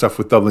compare all this stuff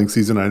with Doubling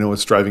Season. I know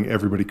it's driving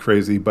everybody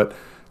crazy, but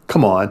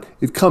come on,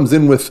 it comes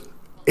in with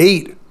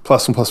 8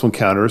 +1/+1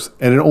 counters,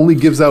 and it only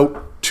gives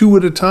out 2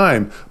 at a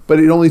time, but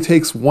it only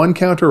takes 1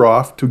 counter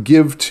off to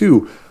give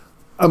 2.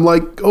 I'm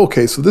like,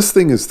 okay, so this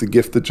thing is the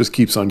gift that just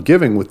keeps on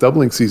giving with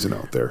Doubling Season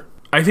out there.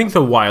 I think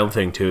the wild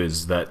thing too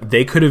is that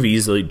they could have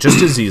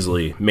just as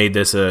easily made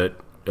this a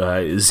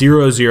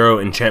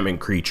 0/0 enchantment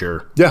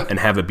creature, and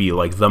have it be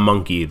like the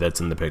monkey that's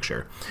in the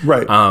picture.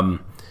 Right.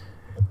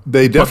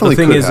 They definitely.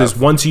 But the thing is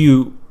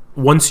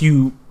once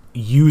you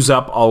use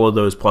up all of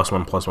those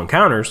 +1/+1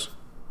 counters,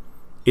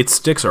 it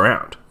sticks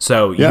around.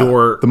 So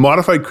the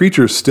modified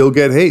creatures still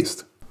get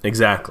haste.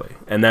 Exactly,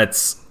 and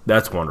that's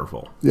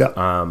wonderful. Yeah.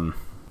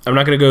 I'm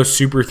not going to go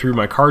super through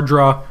my card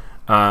draw,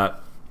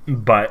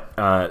 but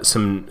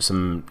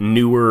some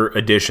newer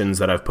additions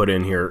that I've put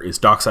in here is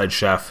Dockside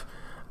Chef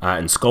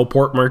and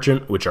Skullport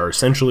Merchant, which are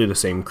essentially the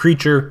same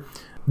creature.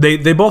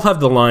 They both have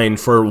the line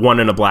for 1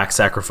 and a black,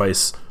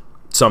 sacrifice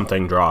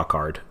something, draw a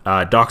card.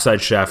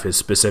 Dockside Chef is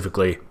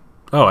specifically,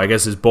 I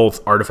guess is both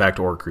artifact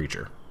or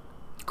creature.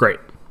 Great.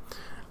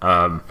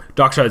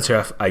 Dockside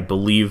Chef, I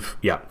believe,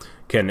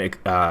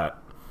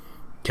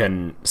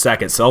 can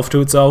sack itself to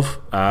itself.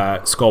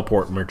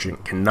 Skullport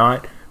Merchant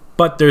cannot,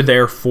 but they're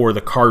there for the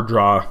card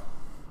draw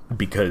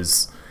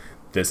because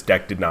this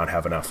deck did not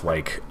have enough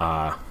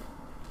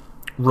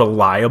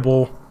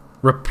reliable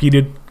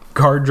repeated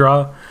card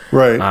draw,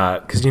 right?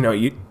 Because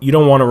you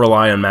don't want to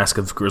rely on Mask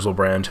of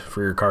Griselbrand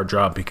for your card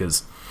draw,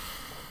 because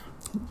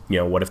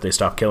what if they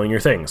stop killing your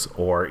things,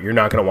 or you're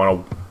not going to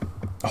want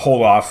to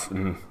hold off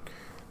and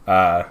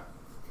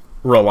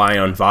rely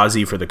on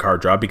Vazi for the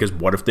card draw, because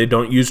what if they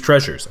don't use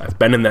treasures? I've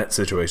been in that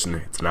situation.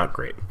 It's not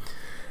great.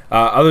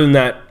 Other than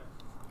that,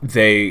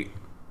 they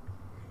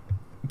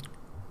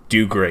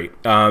do great.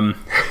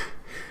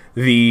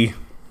 The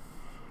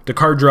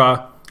card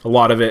draw, a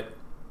lot of it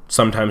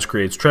sometimes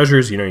creates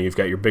treasures. You know, you've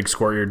got your Big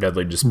Squirt, your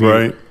Deadly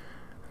Dispute,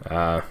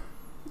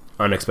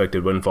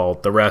 Unexpected Windfall.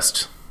 The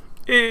rest,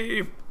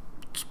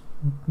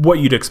 what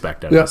you'd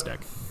expect out of this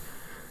deck.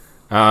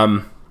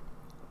 I'm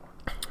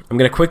going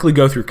to quickly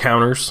go through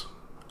counters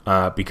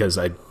because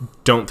I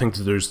don't think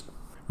that there's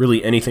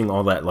really anything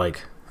all that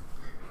like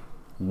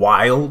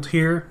wild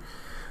here.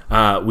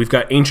 We've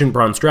got Ancient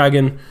Bronze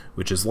Dragon,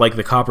 which is like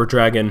the Copper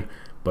Dragon,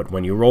 but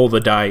when you roll the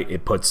die,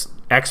 it puts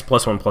X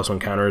 +1/+1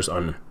 counters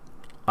on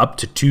up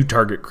to 2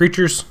 target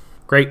creatures.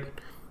 Great.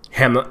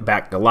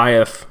 Hamlet-back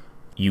Goliath,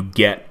 you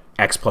get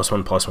X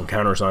 +1/+1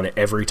 counters on it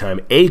every time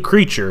a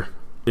creature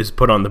is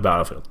put on the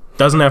battlefield.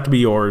 Doesn't have to be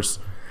yours,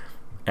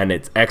 and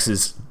it's X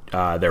is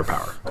their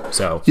power.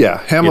 So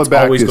yeah,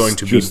 Hamlet-back is going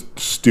to just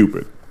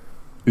stupid.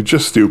 It's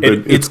just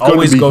stupid. It's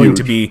always going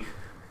to be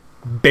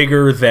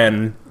bigger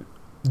than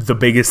the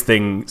biggest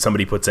thing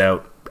somebody puts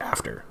out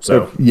after.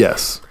 So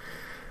yes.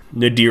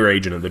 Nadir,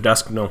 Agent of the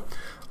Dusk. No.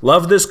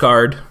 Love this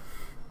card.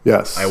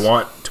 Yes. I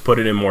want to put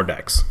it in more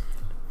decks.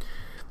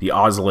 The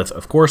Ozolith,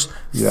 of course.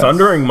 Yes.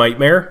 Thundering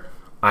Nightmare.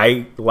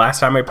 Last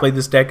time I played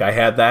this deck, I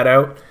had that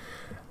out.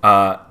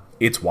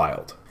 It's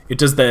wild. It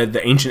does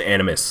the Ancient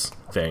Animus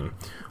thing,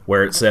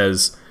 where it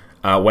says,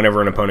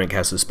 whenever an opponent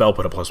casts a spell,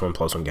 put a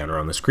 +1/+1 counter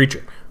on this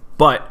creature.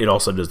 But it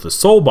also does the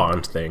Soul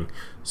Bond thing.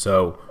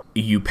 So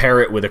you pair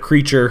it with a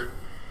creature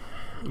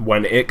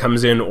when it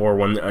comes in, or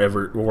when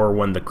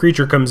the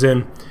creature comes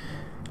in,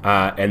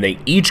 and they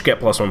each get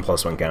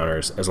 +1/+1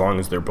 counters as long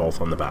as they're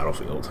both on the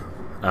battlefield.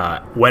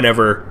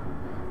 Whenever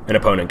an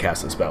opponent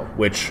casts a spell,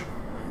 which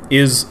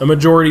is a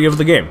majority of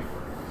the game.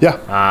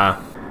 Yeah.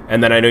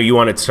 And then I know you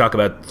wanted to talk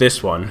about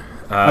this one.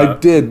 I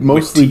did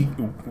mostly.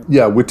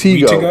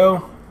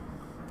 Witigo.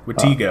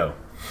 Witigo.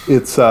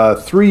 It's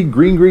 3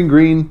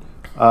 green.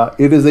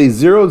 It is a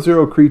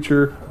 0/0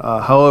 creature.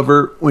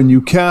 However, when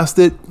you cast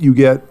it, you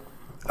get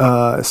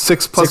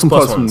 6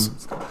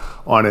 +1/+1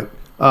 on it.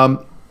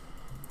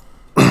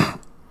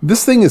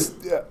 This thing is...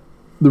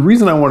 the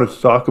reason I wanted to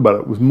talk about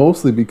it was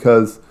mostly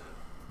because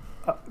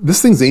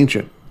this thing's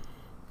ancient.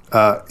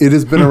 It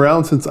has been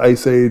around since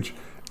Ice Age.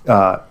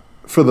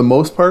 For the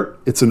most part,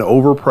 it's an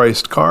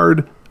overpriced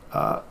card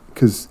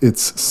because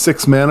it's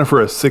 6 mana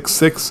for a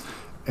 6/6.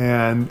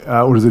 And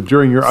what is it?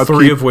 During your upkeep...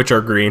 3 of which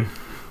are green.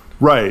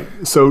 Right.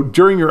 So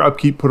during your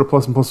upkeep, put a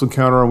 +1/+1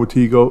 counter on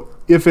Witigo.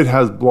 If it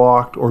has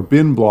blocked or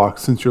been blocked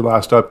since your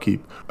last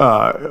upkeep,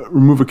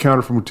 remove a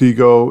counter from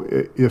Witigo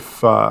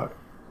if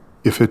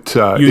it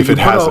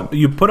hasn't.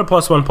 You put a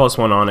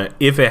 +1/+1 on it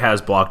if it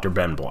has blocked or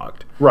been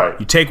blocked. Right.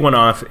 You take one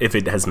off if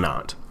it has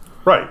not.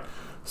 Right.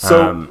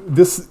 So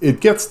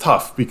it gets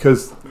tough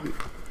because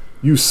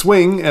you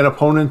swing an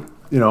opponent,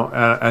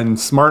 and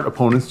smart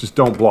opponents just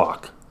don't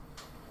block.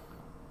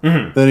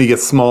 Mm-hmm. Then he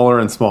gets smaller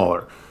and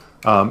smaller.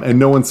 And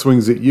no one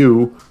swings at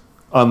you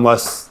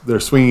unless they're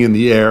swinging in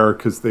the air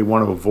because they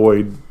want to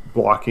avoid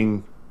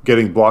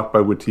getting blocked by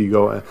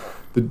Witigo.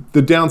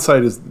 The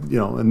downside is,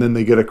 and then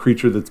they get a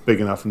creature that's big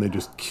enough and they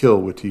just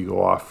kill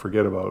Witigo off.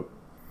 Forget about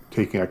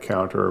taking a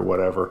counter or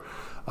whatever.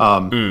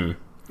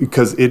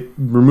 Because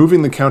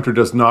removing the counter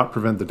does not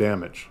prevent the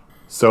damage.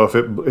 So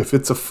if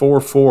it's a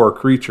 4/4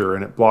 creature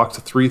and it blocks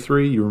a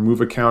 3/3, you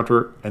remove a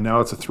counter and now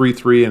it's a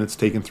 3/3 and it's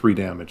taken 3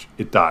 damage.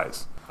 It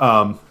dies.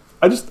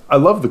 I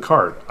love the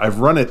card. I've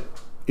run it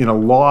in a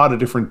lot of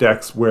different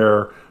decks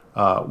where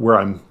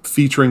I'm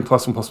featuring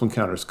 +1/+1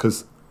 counters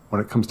because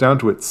when it comes down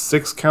to it,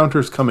 6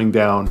 counters coming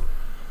down,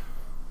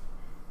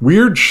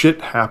 weird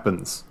shit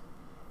happens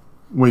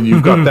when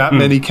you've got that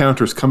many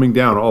counters coming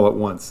down all at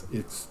once.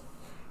 It's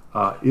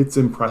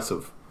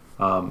impressive.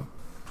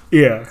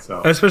 Yeah,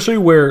 so. Especially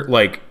where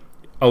like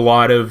a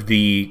lot of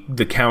the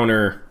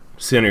counter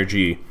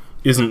synergy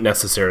isn't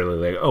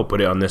necessarily like, oh,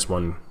 put it on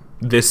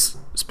this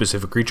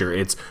specific creature.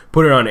 It's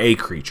put it on a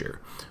creature.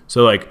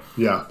 So like,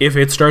 if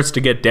it starts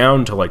to get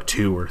down to like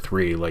 2 or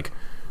 3, like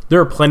there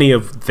are plenty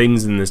of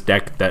things in this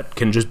deck that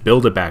can just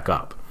build it back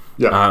up.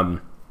 Yeah.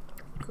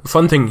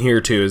 Fun thing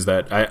here too is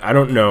that I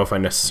don't know if I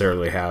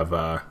necessarily have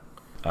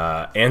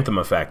Anthem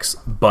effects,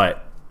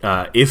 but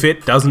if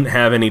it doesn't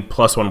have any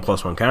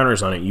 +1/+1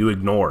 counters on it, you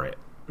ignore it.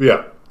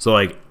 Yeah. So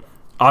like,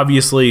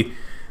 obviously,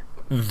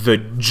 the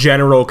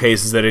general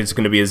case is that it's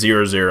going to be a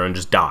 0/0 and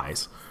just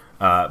dies.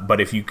 But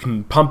if you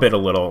can pump it a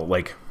little,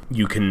 like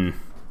you can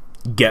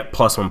get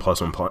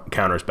 +1/+1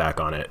 counters back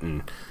on it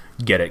and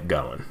get it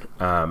going.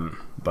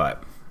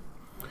 But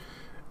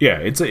yeah,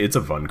 it's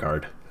a fun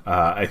card.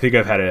 I think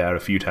I've had it out a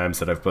few times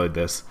that I've played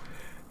this,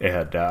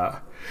 and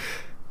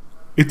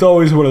it's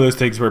always one of those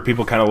things where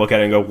people kind of look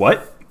at it and go,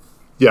 "What?"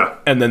 Yeah,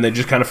 and then they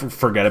just kind of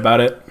forget about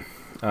it.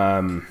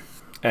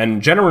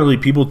 And generally,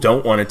 people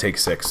don't want to take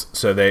 6,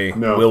 so they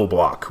will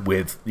block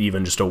with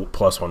even just a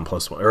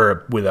 +1/+1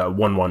 or with a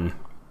 1/1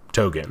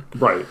 token.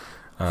 Right.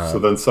 So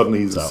then suddenly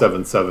he's a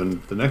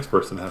 7/7. The next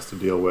person has to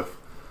deal with,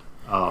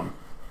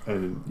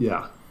 and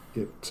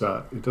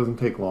it doesn't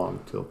take long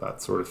till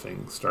that sort of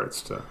thing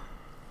starts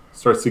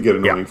to get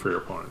annoying for your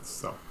opponents.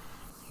 So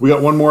We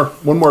got one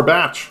more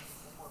batch.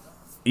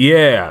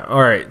 Yeah,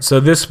 all right. So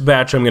this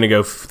batch I'm going to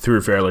go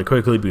through fairly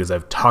quickly because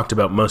I've talked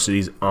about most of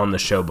these on the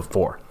show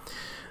before.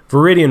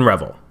 Viridian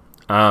Revel.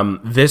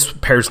 This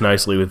pairs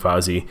nicely with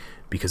Vazi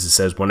because it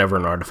says whenever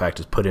an artifact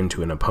is put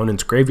into an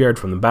opponent's graveyard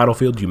from the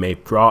battlefield, you may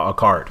draw a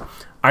card.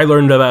 I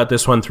learned about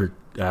this one through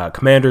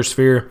Commander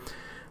Sphere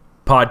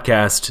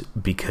podcast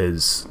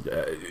because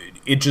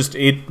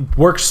it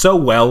works so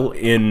well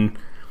in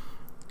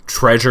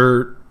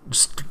treasure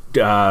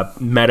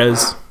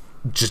metas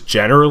just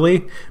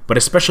generally, but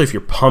especially if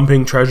you're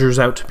pumping treasures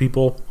out to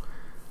people,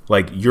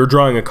 like you're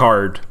drawing a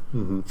card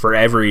for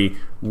every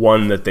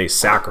one that they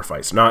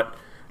sacrifice. Not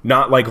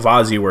like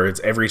Vazi where it's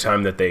every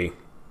time that they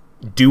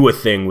do a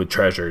thing with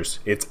treasures,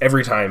 it's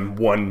every time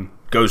one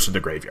goes to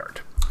the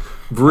graveyard.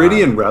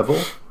 Viridian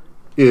Revel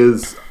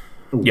is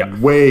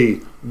way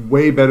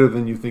better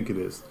than you think it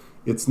is.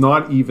 It's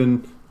not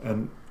even,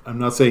 and I'm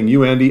not saying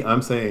you, Andy,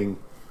 I'm saying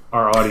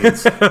our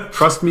audience.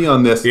 Trust me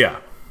on this. Yeah.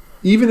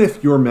 Even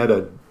if your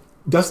meta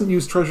doesn't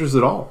use treasures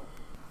at all,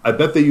 I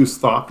bet they use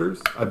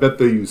Thopters. I bet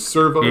they use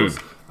servos.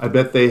 I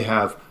bet they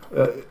have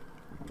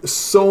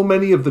so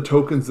many of the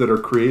tokens that are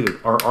created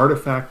are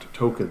artifact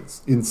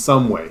tokens in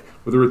some way,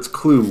 whether it's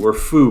clue or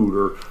food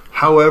or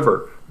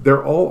however,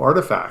 they're all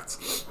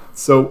artifacts.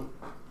 So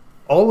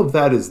all of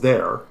that is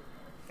there.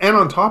 And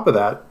on top of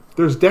that,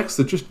 there's decks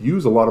that just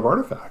use a lot of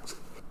artifacts.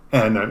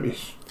 And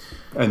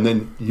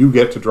then you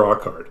get to draw a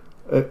card.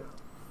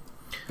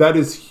 That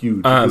is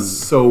huge. It's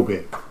so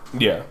big.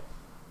 Yeah.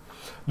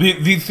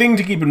 The thing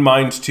to keep in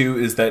mind, too,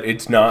 is that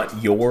it's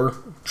not your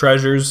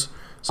treasures.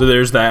 So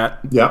there's that.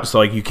 Yeah. So,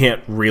 like, you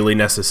can't really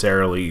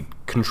necessarily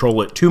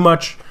control it too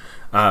much.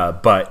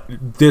 But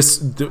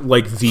this,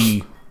 like,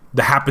 the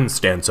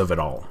happenstance of it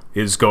all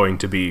is going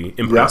to be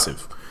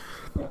impressive.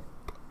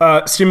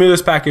 Yeah.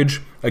 Stimulus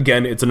Package.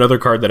 Again, it's another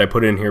card that I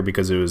put in here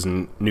because it was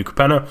in New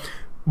Capenna.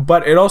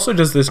 But it also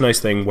does this nice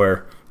thing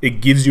where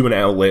it gives you an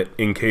outlet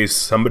in case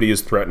somebody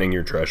is threatening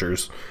your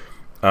treasures.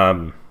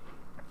 When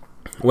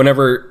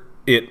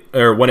it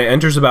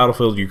enters the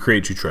battlefield, you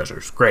create 2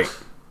 treasures. Great.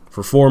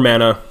 For 4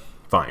 mana,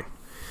 fine.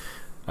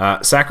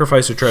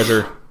 Sacrifice a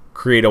treasure,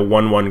 create a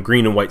 1/1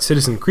 green and white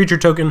citizen creature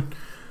token.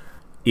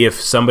 If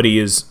somebody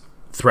is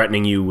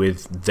threatening you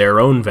with their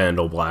own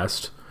Vandal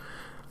Blast,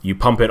 you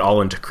pump it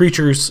all into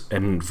creatures,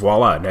 and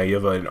voila, now you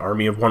have an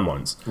army of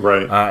 1/1s.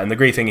 Right. And the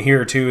great thing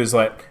here, too, is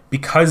that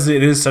because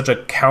it is such a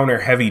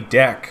counter-heavy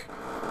deck,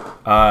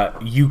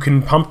 you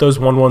can pump those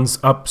 1/1s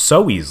up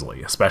so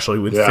easily, especially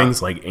with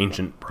things like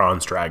Ancient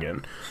Bronze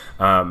Dragon.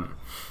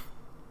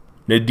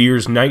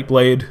 Nadir's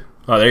Nightblade.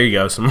 Oh, there you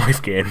go, some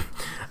life gain.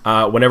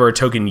 Whenever a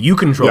token you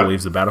control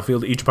leaves the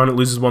battlefield, each opponent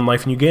loses 1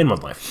 life and you gain 1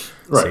 life.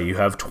 Right. Say you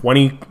have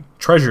 20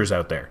 treasures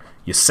out there.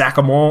 You sack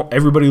them all,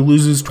 everybody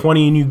loses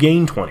 20 and you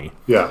gain 20.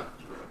 Yeah.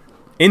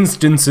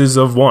 Instances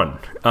of 1.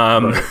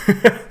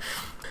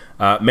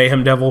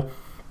 Mayhem Devil.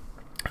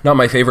 Not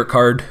my favorite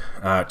card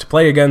to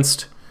play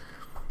against.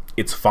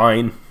 It's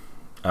fine.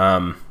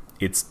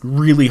 It's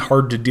really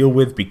hard to deal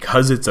with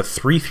because it's a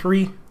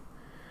 3/3.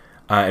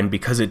 And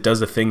because it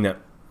does a thing that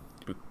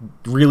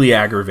really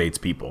aggravates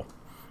people.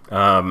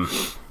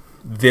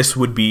 This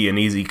would be an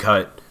easy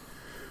cut.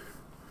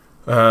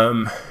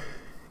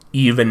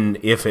 Even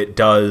if it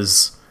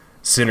does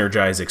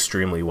synergize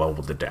extremely well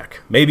with the deck.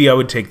 Maybe I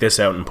would take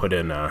this out and put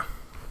in, what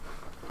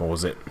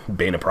was it?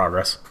 Bane of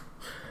Progress?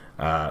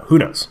 Who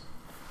knows?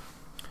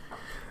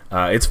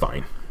 It's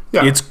fine.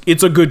 Yeah.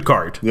 It's a good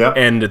card. Yeah.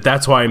 And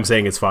that's why I'm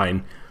saying it's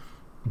fine.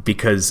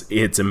 Because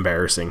it's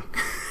embarrassing.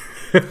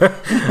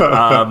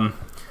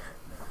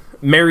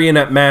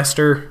 Marionette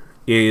Master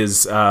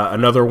is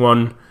another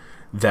one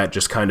that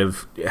just kind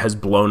of has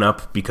blown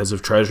up because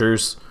of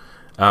treasures.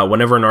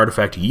 Whenever an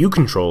artifact you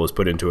control is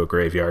put into a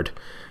graveyard,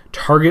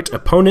 target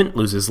opponent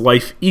loses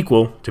life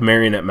equal to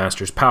Marionette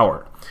Master's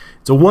power.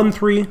 It's a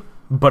 1/3,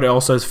 but it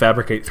also has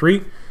Fabricate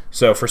 3.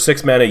 So for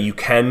 6 mana, you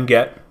can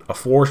get a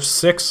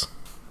 4/6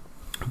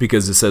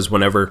 because it says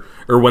when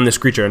this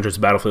creature enters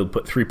the battlefield,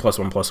 put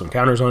 3+1/+1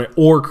 counters on it,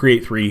 or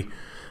create 3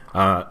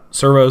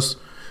 servos.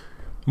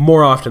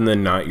 More often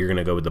than not, you're going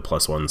to go with the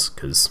 +1s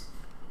because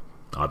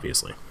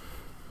obviously.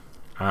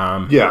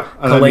 Yeah,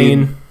 and Kalane, I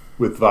mean,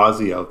 with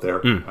Vazi out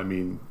there, I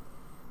mean,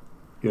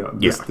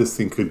 this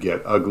thing could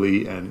get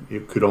ugly, and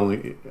it could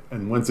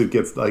and once it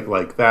gets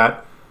like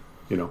that,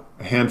 a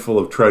handful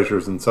of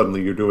treasures, and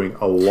suddenly you're doing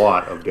a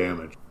lot of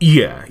damage.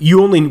 Yeah,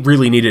 you only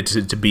really needed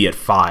to be at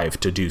 5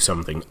 to do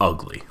something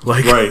ugly,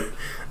 Right.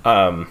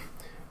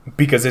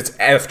 Because it's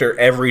after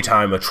every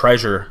time a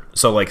treasure.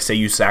 So, like, say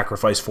you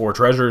sacrifice 4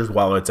 treasures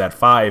while it's at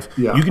 5,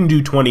 you can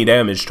do 20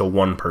 damage to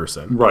 1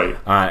 person. Right.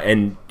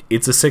 And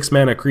it's a 6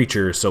 mana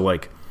creature, so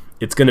like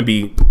it's going to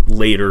be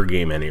later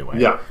game anyway.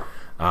 Yeah.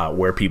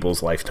 Where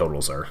people's life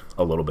totals are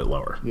a little bit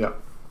lower. Yeah.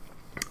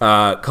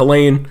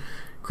 Kalane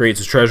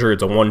creates a treasure.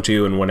 It's a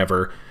 1/2, and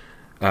whenever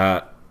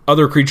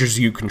other creatures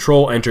you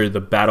control enter the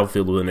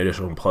battlefield with an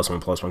additional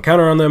 +1/+1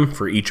 counter on them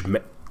for each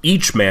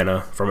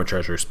mana from a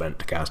treasure spent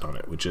to cast on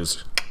it, which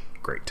is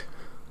great.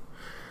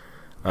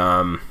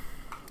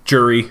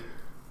 Jury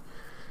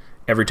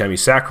Every time you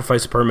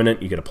sacrifice a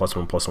permanent, you get a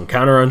 +1/+1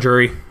 counter on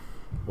Jury.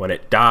 When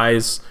it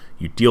dies,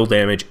 you deal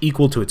damage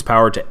equal to its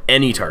power to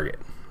any target.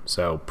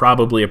 So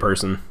probably a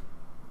person.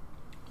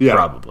 Yeah.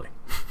 Probably.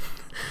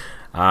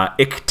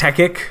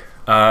 Iktekik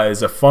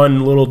is a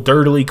fun little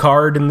dirtily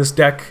card in this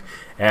deck,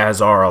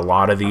 as are a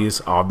lot of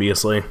these,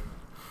 obviously.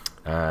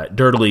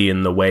 Dirtily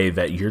in the way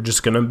that you're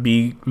just going to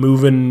be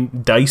moving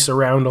dice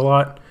around a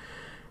lot.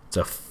 It's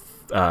a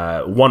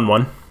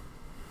 1/1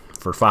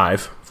 for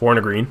 5, 4 and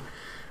a green.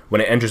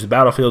 When it enters the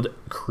battlefield,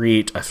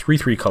 create a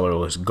 3/3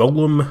 colorless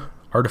golem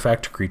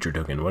artifact creature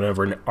token.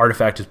 Whenever an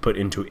artifact is put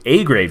into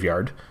a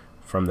graveyard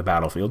from the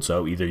battlefield,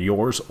 so either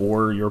yours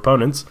or your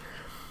opponent's,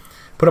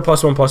 put a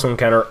 +1/+1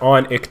 counter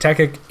on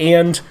Iktekik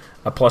and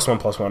a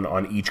 +1/+1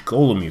 on each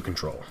golem you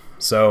control.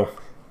 So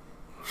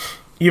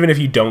even if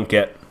you don't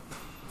get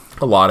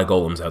a lot of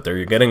golems out there,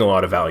 you're getting a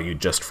lot of value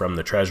just from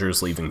the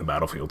treasures leaving the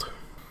battlefield.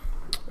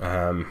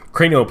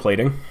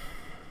 Cranioplating.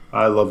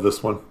 I love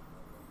this one.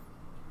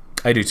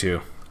 I do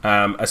too.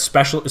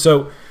 Especially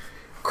so,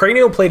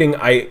 cranioplating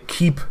I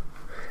keep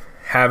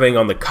having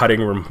on the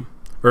cutting room,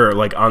 or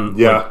like on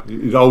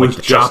it always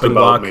the just chopping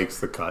about block makes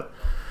the cut.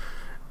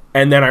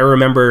 And then I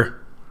remember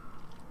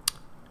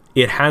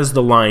it has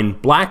the line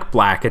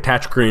black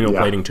attach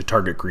cranioplating to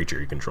target creature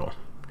you control,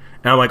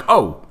 and I'm like,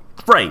 oh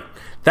right,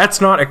 that's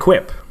not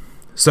equip.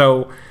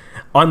 So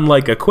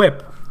unlike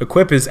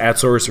equip is at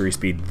sorcery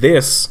speed.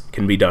 This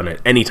can be done at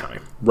any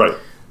time. Right.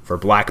 For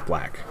black.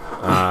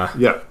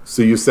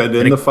 So you send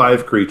in the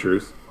 5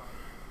 creatures.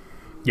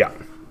 Yeah.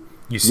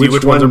 You see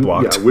which ones are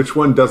blocked. Yeah, which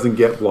one doesn't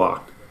get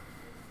blocked.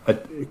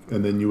 And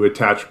then you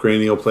attach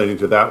cranioplating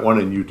to that one,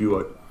 and you do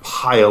a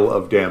pile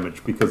of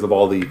damage because of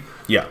all the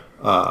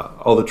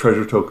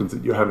treasure tokens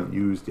that you haven't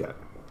used yet.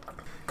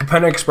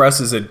 Capenna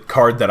Express is a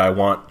card that I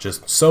want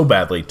just so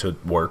badly to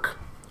work.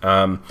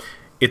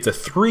 It's a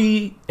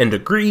 3 and a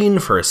green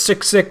for a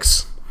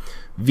 6/6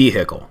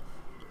 vehicle.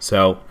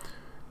 So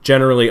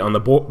generally on the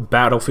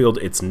battlefield,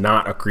 it's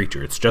not a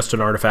creature. It's just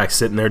an artifact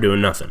sitting there doing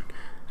nothing.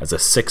 As a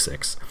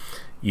 6/6,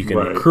 you can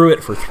accrue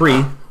it for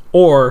 3,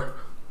 or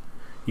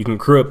you can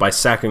accrue it by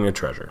sacking a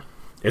treasure.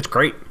 It's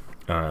great.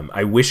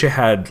 I wish it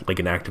had like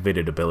an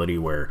activated ability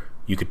where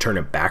you could turn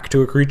it back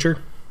to a creature,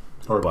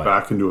 or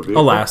back into a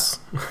vehicle. Alas,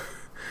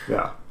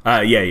 yeah.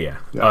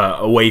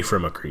 Away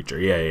from a creature.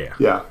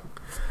 Yeah.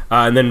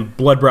 And then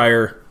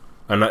Bloodbriar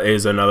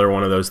is another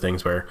one of those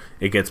things where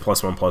it gets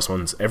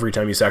 +1/+1s every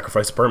time you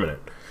sacrifice a permanent,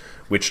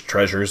 which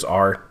treasures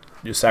are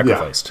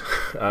sacrificed.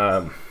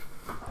 Yeah.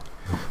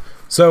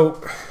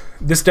 So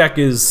this deck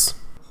is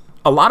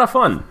a lot of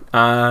fun.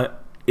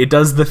 It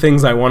does the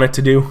things I want it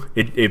to do.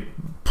 It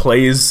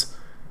plays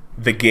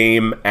the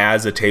game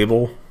as a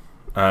table.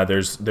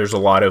 There's a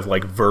lot of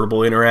like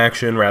verbal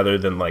interaction rather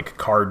than like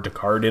card to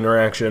card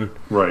interaction.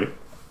 Right.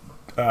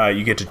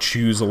 You get to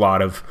choose a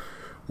lot of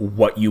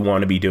what you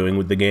want to be doing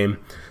with the game,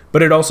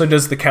 but it also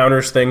does the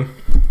counters thing,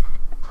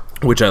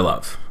 which I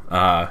love.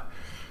 I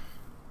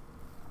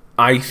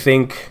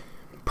think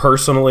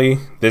personally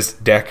this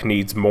deck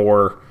needs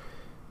more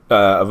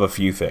of a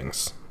few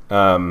things.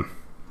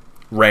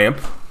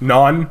 Ramp,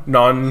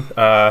 non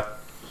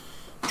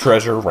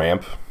treasure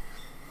ramp,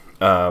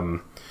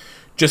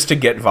 just to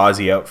get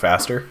Vazi out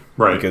faster,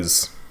 right?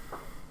 Because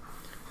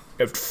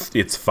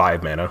it's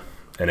 5 mana,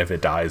 and if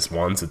it dies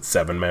once, it's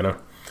 7 mana.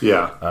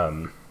 Yeah.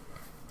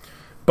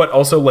 But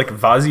also, like,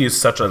 Vazi is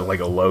such a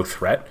low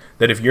threat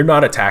that if you're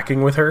not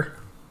attacking with her,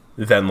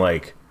 then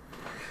like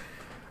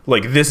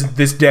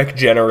this deck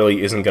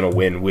generally isn't going to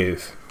win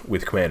with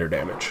commander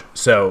damage.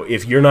 So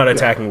if you're not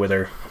attacking with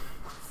her,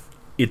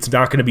 it's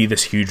not going to be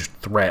this huge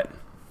threat.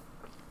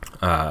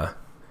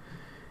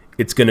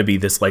 It's going to be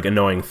this like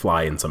annoying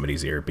fly in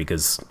somebody's ear,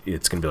 because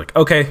it's going to be like,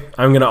 okay,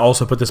 I'm going to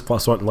also put this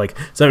 +1. Like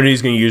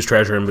somebody's going to use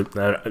treasure, and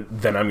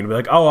then I'm going to be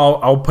like, oh,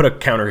 I'll put a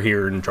counter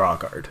here and draw a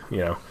card.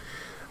 You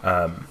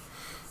know.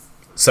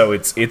 So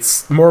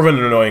it's more of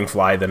an annoying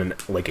fly than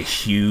a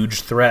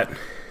huge threat,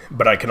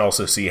 but I can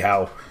also see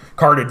how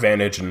card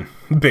advantage and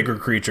bigger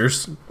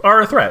creatures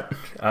are a threat.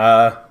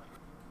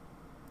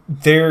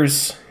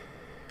 There's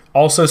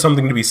also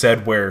something to be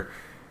said where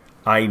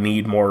I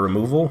need more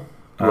removal,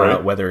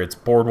 whether it's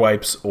board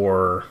wipes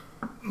or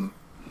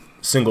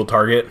single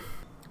target,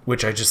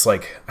 which I just I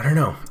don't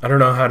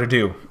know how to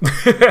do.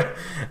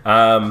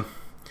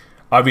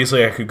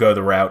 Obviously I could go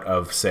the route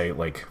of say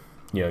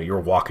your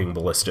walking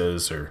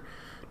ballistas or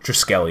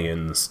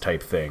Triskelions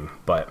type thing,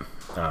 but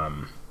I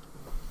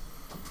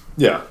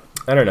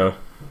don't know.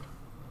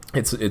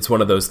 It's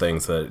one of those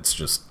things that it's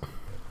just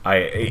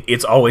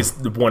it's always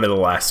one of the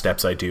last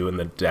steps I do in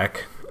the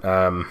deck.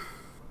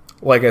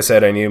 Like I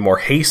said, I need more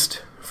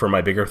haste for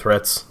my bigger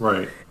threats.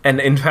 Right.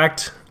 And in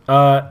fact,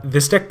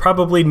 this deck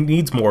probably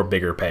needs more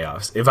bigger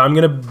payoffs. If I'm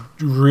gonna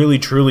really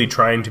truly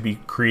trying to be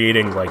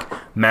creating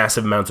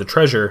massive amounts of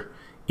treasure,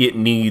 it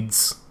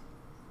needs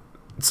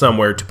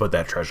somewhere to put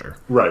that treasure,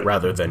 right?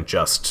 Rather than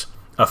just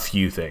a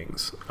few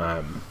things.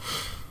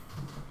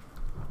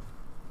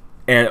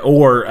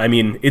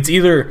 It's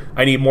either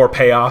I need more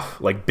payoff,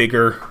 like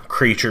bigger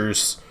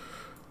creatures,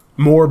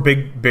 more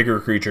bigger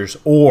creatures,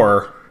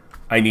 or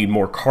I need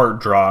more card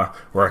draw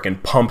where I can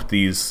pump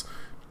these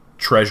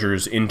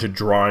treasures into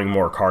drawing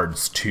more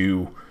cards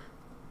to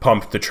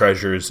pump the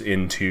treasures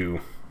into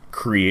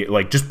create,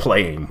 like, just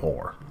playing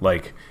more.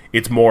 Like,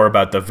 it's more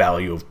about the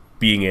value of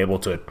being able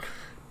to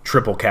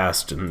triple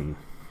cast and,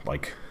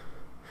 like,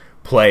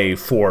 play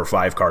 4 or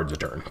 5 cards a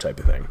turn type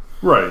of thing.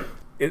 Right.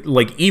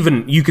 Like,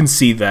 even you can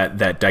see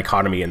that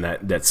dichotomy and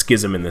that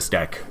schism in this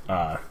deck,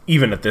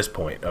 even at this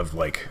point of,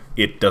 like,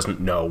 it doesn't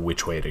know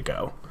which way to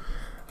go.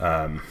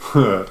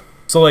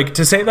 So, like,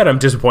 to say that I'm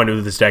disappointed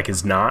with this deck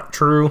is not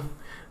true,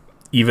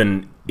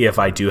 even if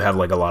I do have,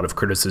 like, a lot of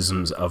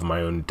criticisms of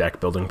my own deck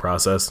building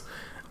process.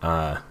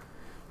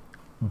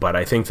 But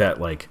I think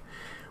that, like,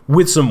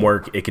 with some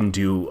work, it can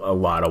do a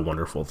lot of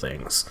wonderful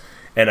things.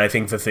 And I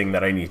think the thing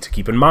that I need to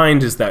keep in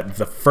mind is that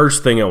the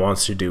first thing it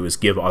wants to do is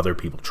give other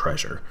people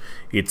treasure.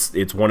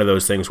 It's one of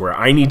those things where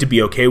I need to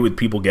be okay with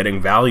people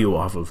getting value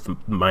off of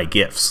my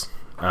gifts.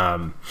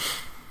 And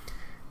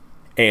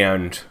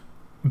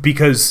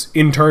because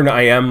in turn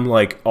I am,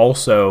 like,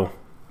 also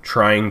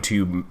trying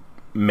to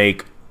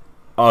make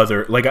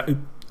other, like,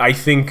 I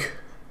think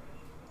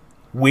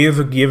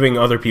with giving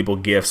other people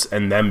gifts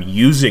and them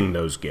using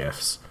those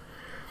gifts,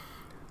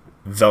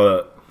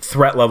 the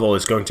threat level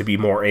is going to be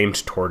more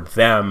aimed toward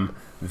them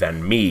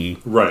than me.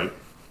 Right.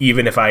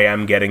 Even if I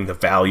am getting the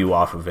value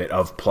off of it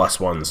of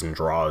 +1s and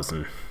draws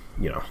and,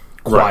 you know,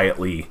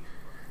 quietly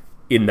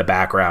in the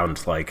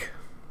background, like,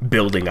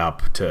 building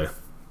up to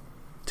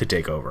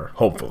take over.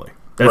 Hopefully.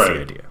 That's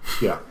the idea.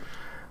 Yeah.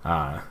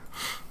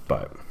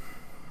 But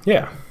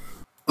yeah.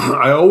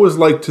 I always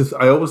like to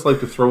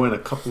throw in a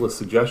couple of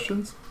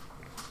suggestions.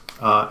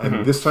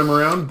 And this time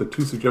around, the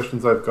 2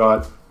 suggestions I've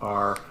got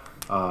are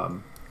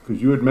because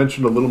you had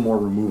mentioned a little more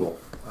removal.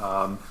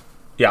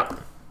 Yeah.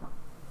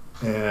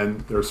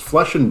 And there's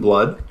Flesh and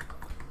Blood.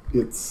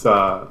 It's it's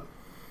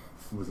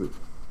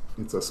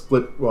a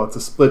split. Well, it's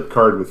a split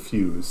card with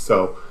Fuse.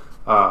 So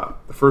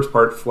the first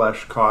part,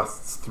 Flesh,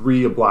 costs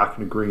 3, a black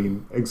and a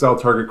green. Exile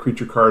target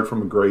creature card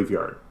from a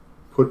graveyard.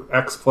 Put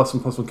X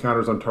 +1/+1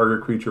 counters on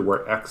target creature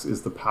where X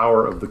is the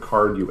power of the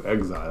card you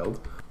exiled.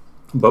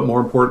 But more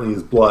importantly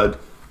is Blood.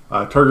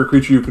 Target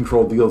creature you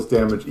control deals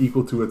damage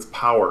equal to its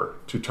power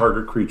to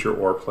target creature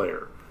or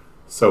player.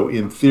 So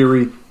in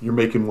theory, you're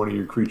making one of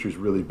your creatures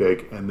really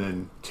big and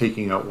then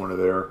taking out one of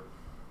their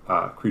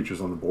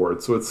creatures on the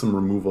board. So it's some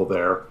removal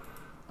there.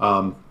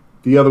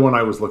 The other one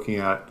I was looking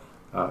at,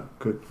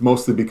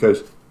 mostly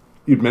because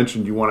you'd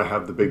mentioned you want to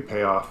have the big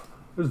payoff.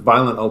 There's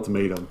Violent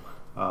Ultimatum.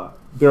 I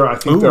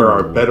think there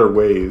are better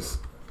ways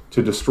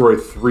to destroy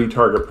 3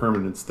 target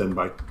permanents than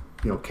by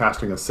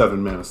casting a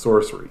 7-mana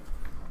sorcery.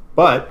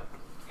 But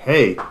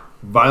hey,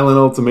 Violent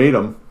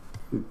Ultimatum,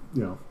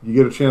 you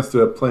get a chance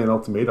to play an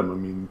ultimatum. I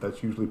mean,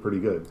 that's usually pretty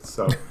good.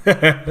 So,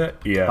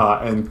 yeah.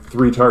 And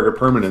 3 target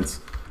permanents,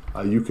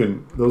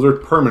 those are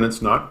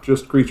permanents, not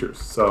just creatures.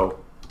 So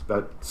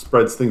that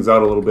spreads things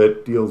out a little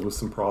bit, deals with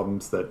some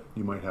problems that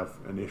you might have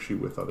an issue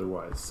with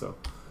otherwise. So,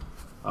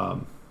 I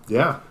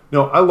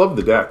love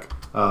the deck.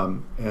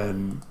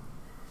 And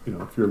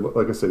if you're,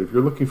 like I said, if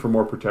you're looking for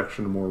more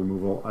protection and more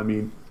removal, I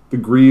mean, the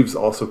Greaves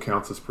also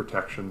counts as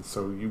protection,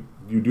 so you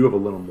do have a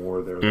little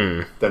more there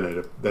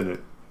than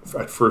it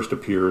at first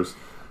appears.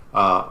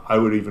 I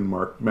would even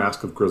mark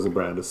Mask of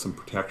Griselbrand as some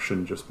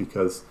protection, just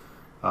because,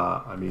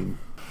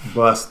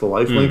 less the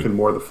lifelink and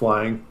more the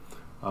flying,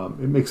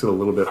 it makes it a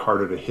little bit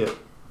harder to hit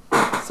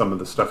some of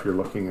the stuff you're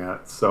looking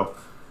at. So,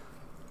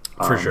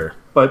 for sure.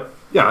 But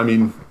yeah, I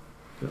mean,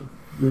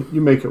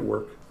 you make it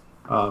work,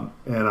 and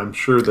I'm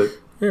sure that.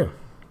 Yeah.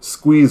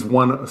 Squeeze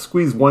one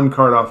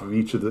card off of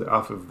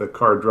the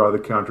card draw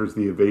that counters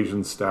the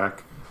evasion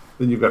stack.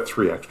 Then you've got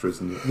 3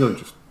 extras, and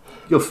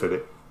you'll fit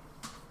it.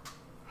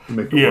 You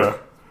make it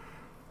work.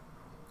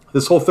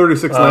 This whole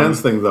 36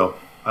 lands thing, though,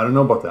 I don't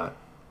know about that.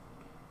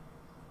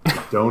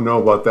 Don't know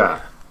about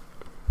that.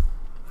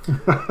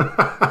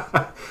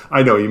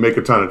 I know you make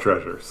a ton of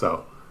treasure,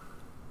 so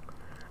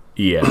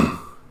yeah.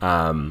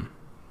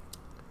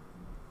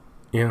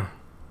 Yeah.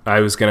 I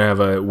was going to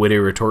have a witty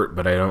retort,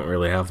 but I don't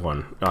really have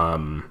one.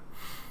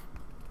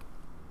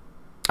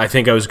 I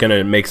think I was going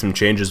to make some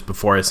changes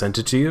before I sent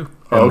it to you,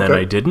 and then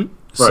I didn't.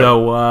 Right.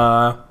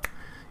 So,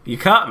 you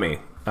caught me.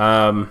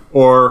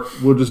 Or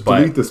we'll just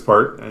delete this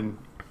part, and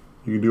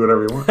you can do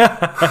whatever you want.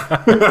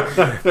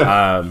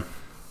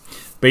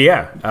 But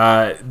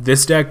yeah,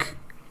 this deck...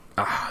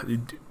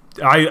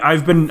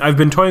 I've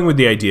been toying with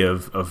the idea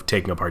of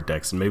taking apart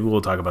decks, and maybe we'll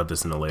talk about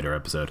this in a later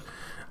episode.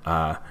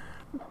 But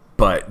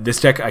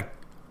this deck...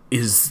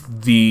 is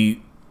the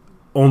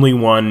only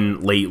one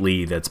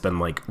lately that's been,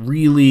 like,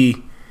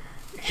 really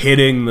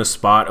hitting the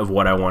spot of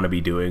what I want to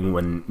be doing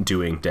when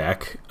doing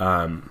deck.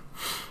 And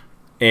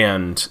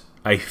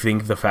I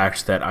think the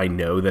fact that I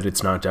know that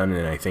it's not done,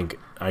 and I think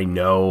I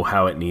know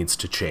how it needs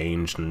to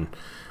change and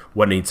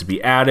what needs to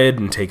be added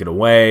and taken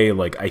away,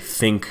 like, I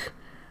think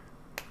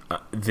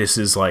this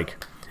is,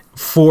 like,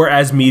 for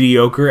as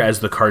mediocre as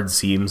the card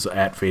seems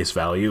at face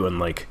value, and,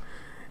 like,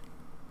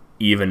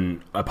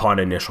 even upon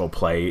initial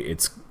play,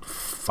 it's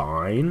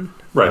fine.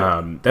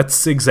 Right.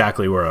 That's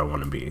exactly where I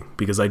want to be,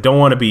 because I don't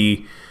want to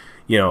be,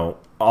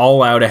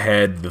 all out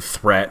ahead, the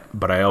threat,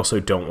 but I also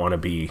don't want to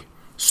be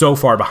so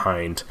far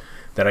behind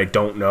that I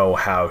don't know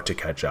how to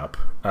catch up.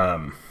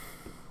 And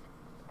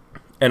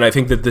I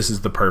think that this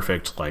is the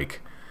perfect,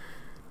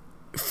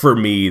 for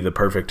me, the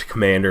perfect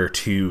commander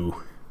to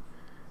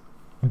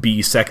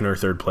be second or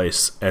third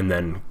place and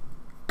then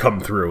come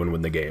through and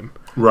win the game.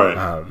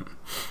 Right.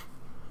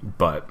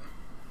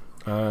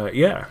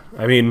 Yeah,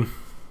 I mean,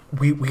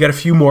 we got a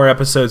few more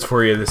episodes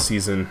for you this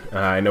season.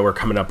 I know we're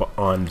coming up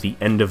on the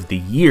end of the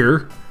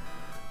year.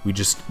 We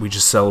just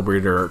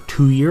celebrated our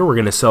 2-year. We're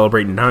going to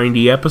celebrate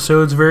 90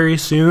 episodes very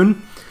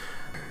soon.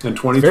 In Very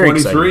 2023.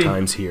 exciting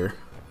times here.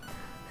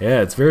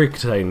 Yeah, it's very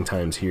exciting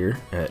times here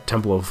at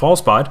Temple of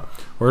Falspod,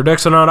 where our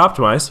decks are not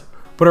optimized,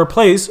 but our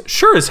plays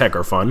sure as heck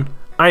are fun.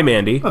 I'm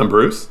Andy. I'm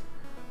Bruce.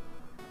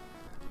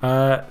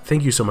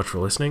 Thank you so much for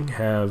listening.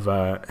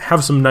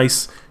 Have some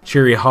nice,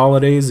 cheery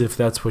holidays if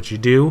that's what you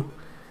do.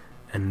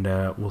 And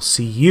we'll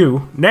see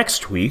you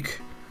next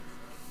week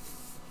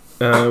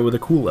with a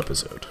cool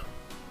episode.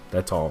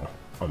 That's all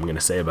I'm going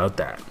to say about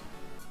that.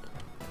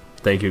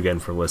 Thank you again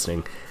for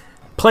listening.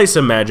 Play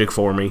some Magic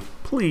for me,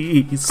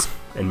 please.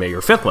 And may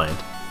your 5th land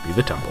be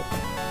the Temple.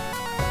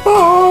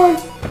 Bye!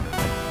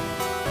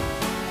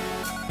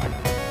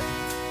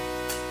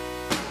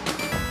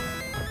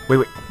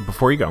 Wait.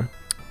 Before you go,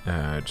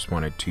 I just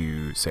wanted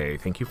to say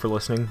thank you for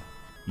listening.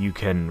 You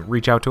can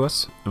reach out to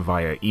us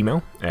via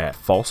email at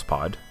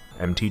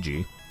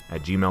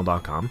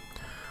falsepodmtg@gmail.com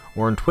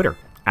or on Twitter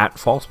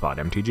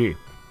 @falsepodmtg.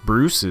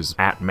 Bruce is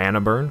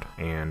 @manaburned,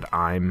 and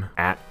I'm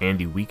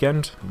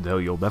 @AndyWeekend, though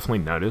you'll definitely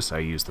notice I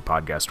use the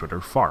podcast Twitter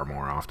far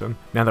more often.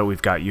 Now that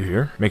we've got you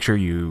here, make sure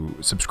you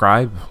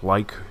subscribe,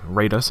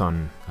 rate us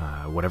on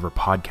whatever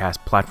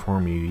podcast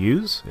platform you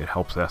use. It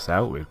helps us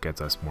out. It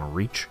gets us more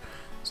reach.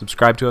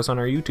 Subscribe to us on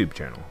our YouTube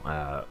channel.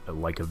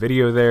 Like a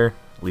video there.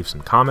 Leave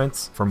some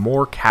comments for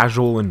more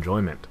casual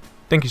enjoyment.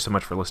 Thank you so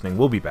much for listening.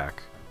 We'll be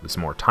back with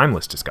some more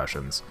timeless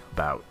discussions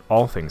about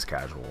all things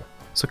casual.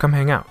 So come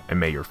hang out, and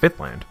may your 5th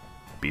land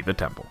be the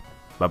Temple.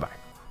 Bye-bye.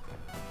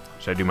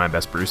 Should I do my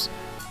best, Bruce?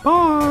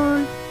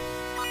 Bye!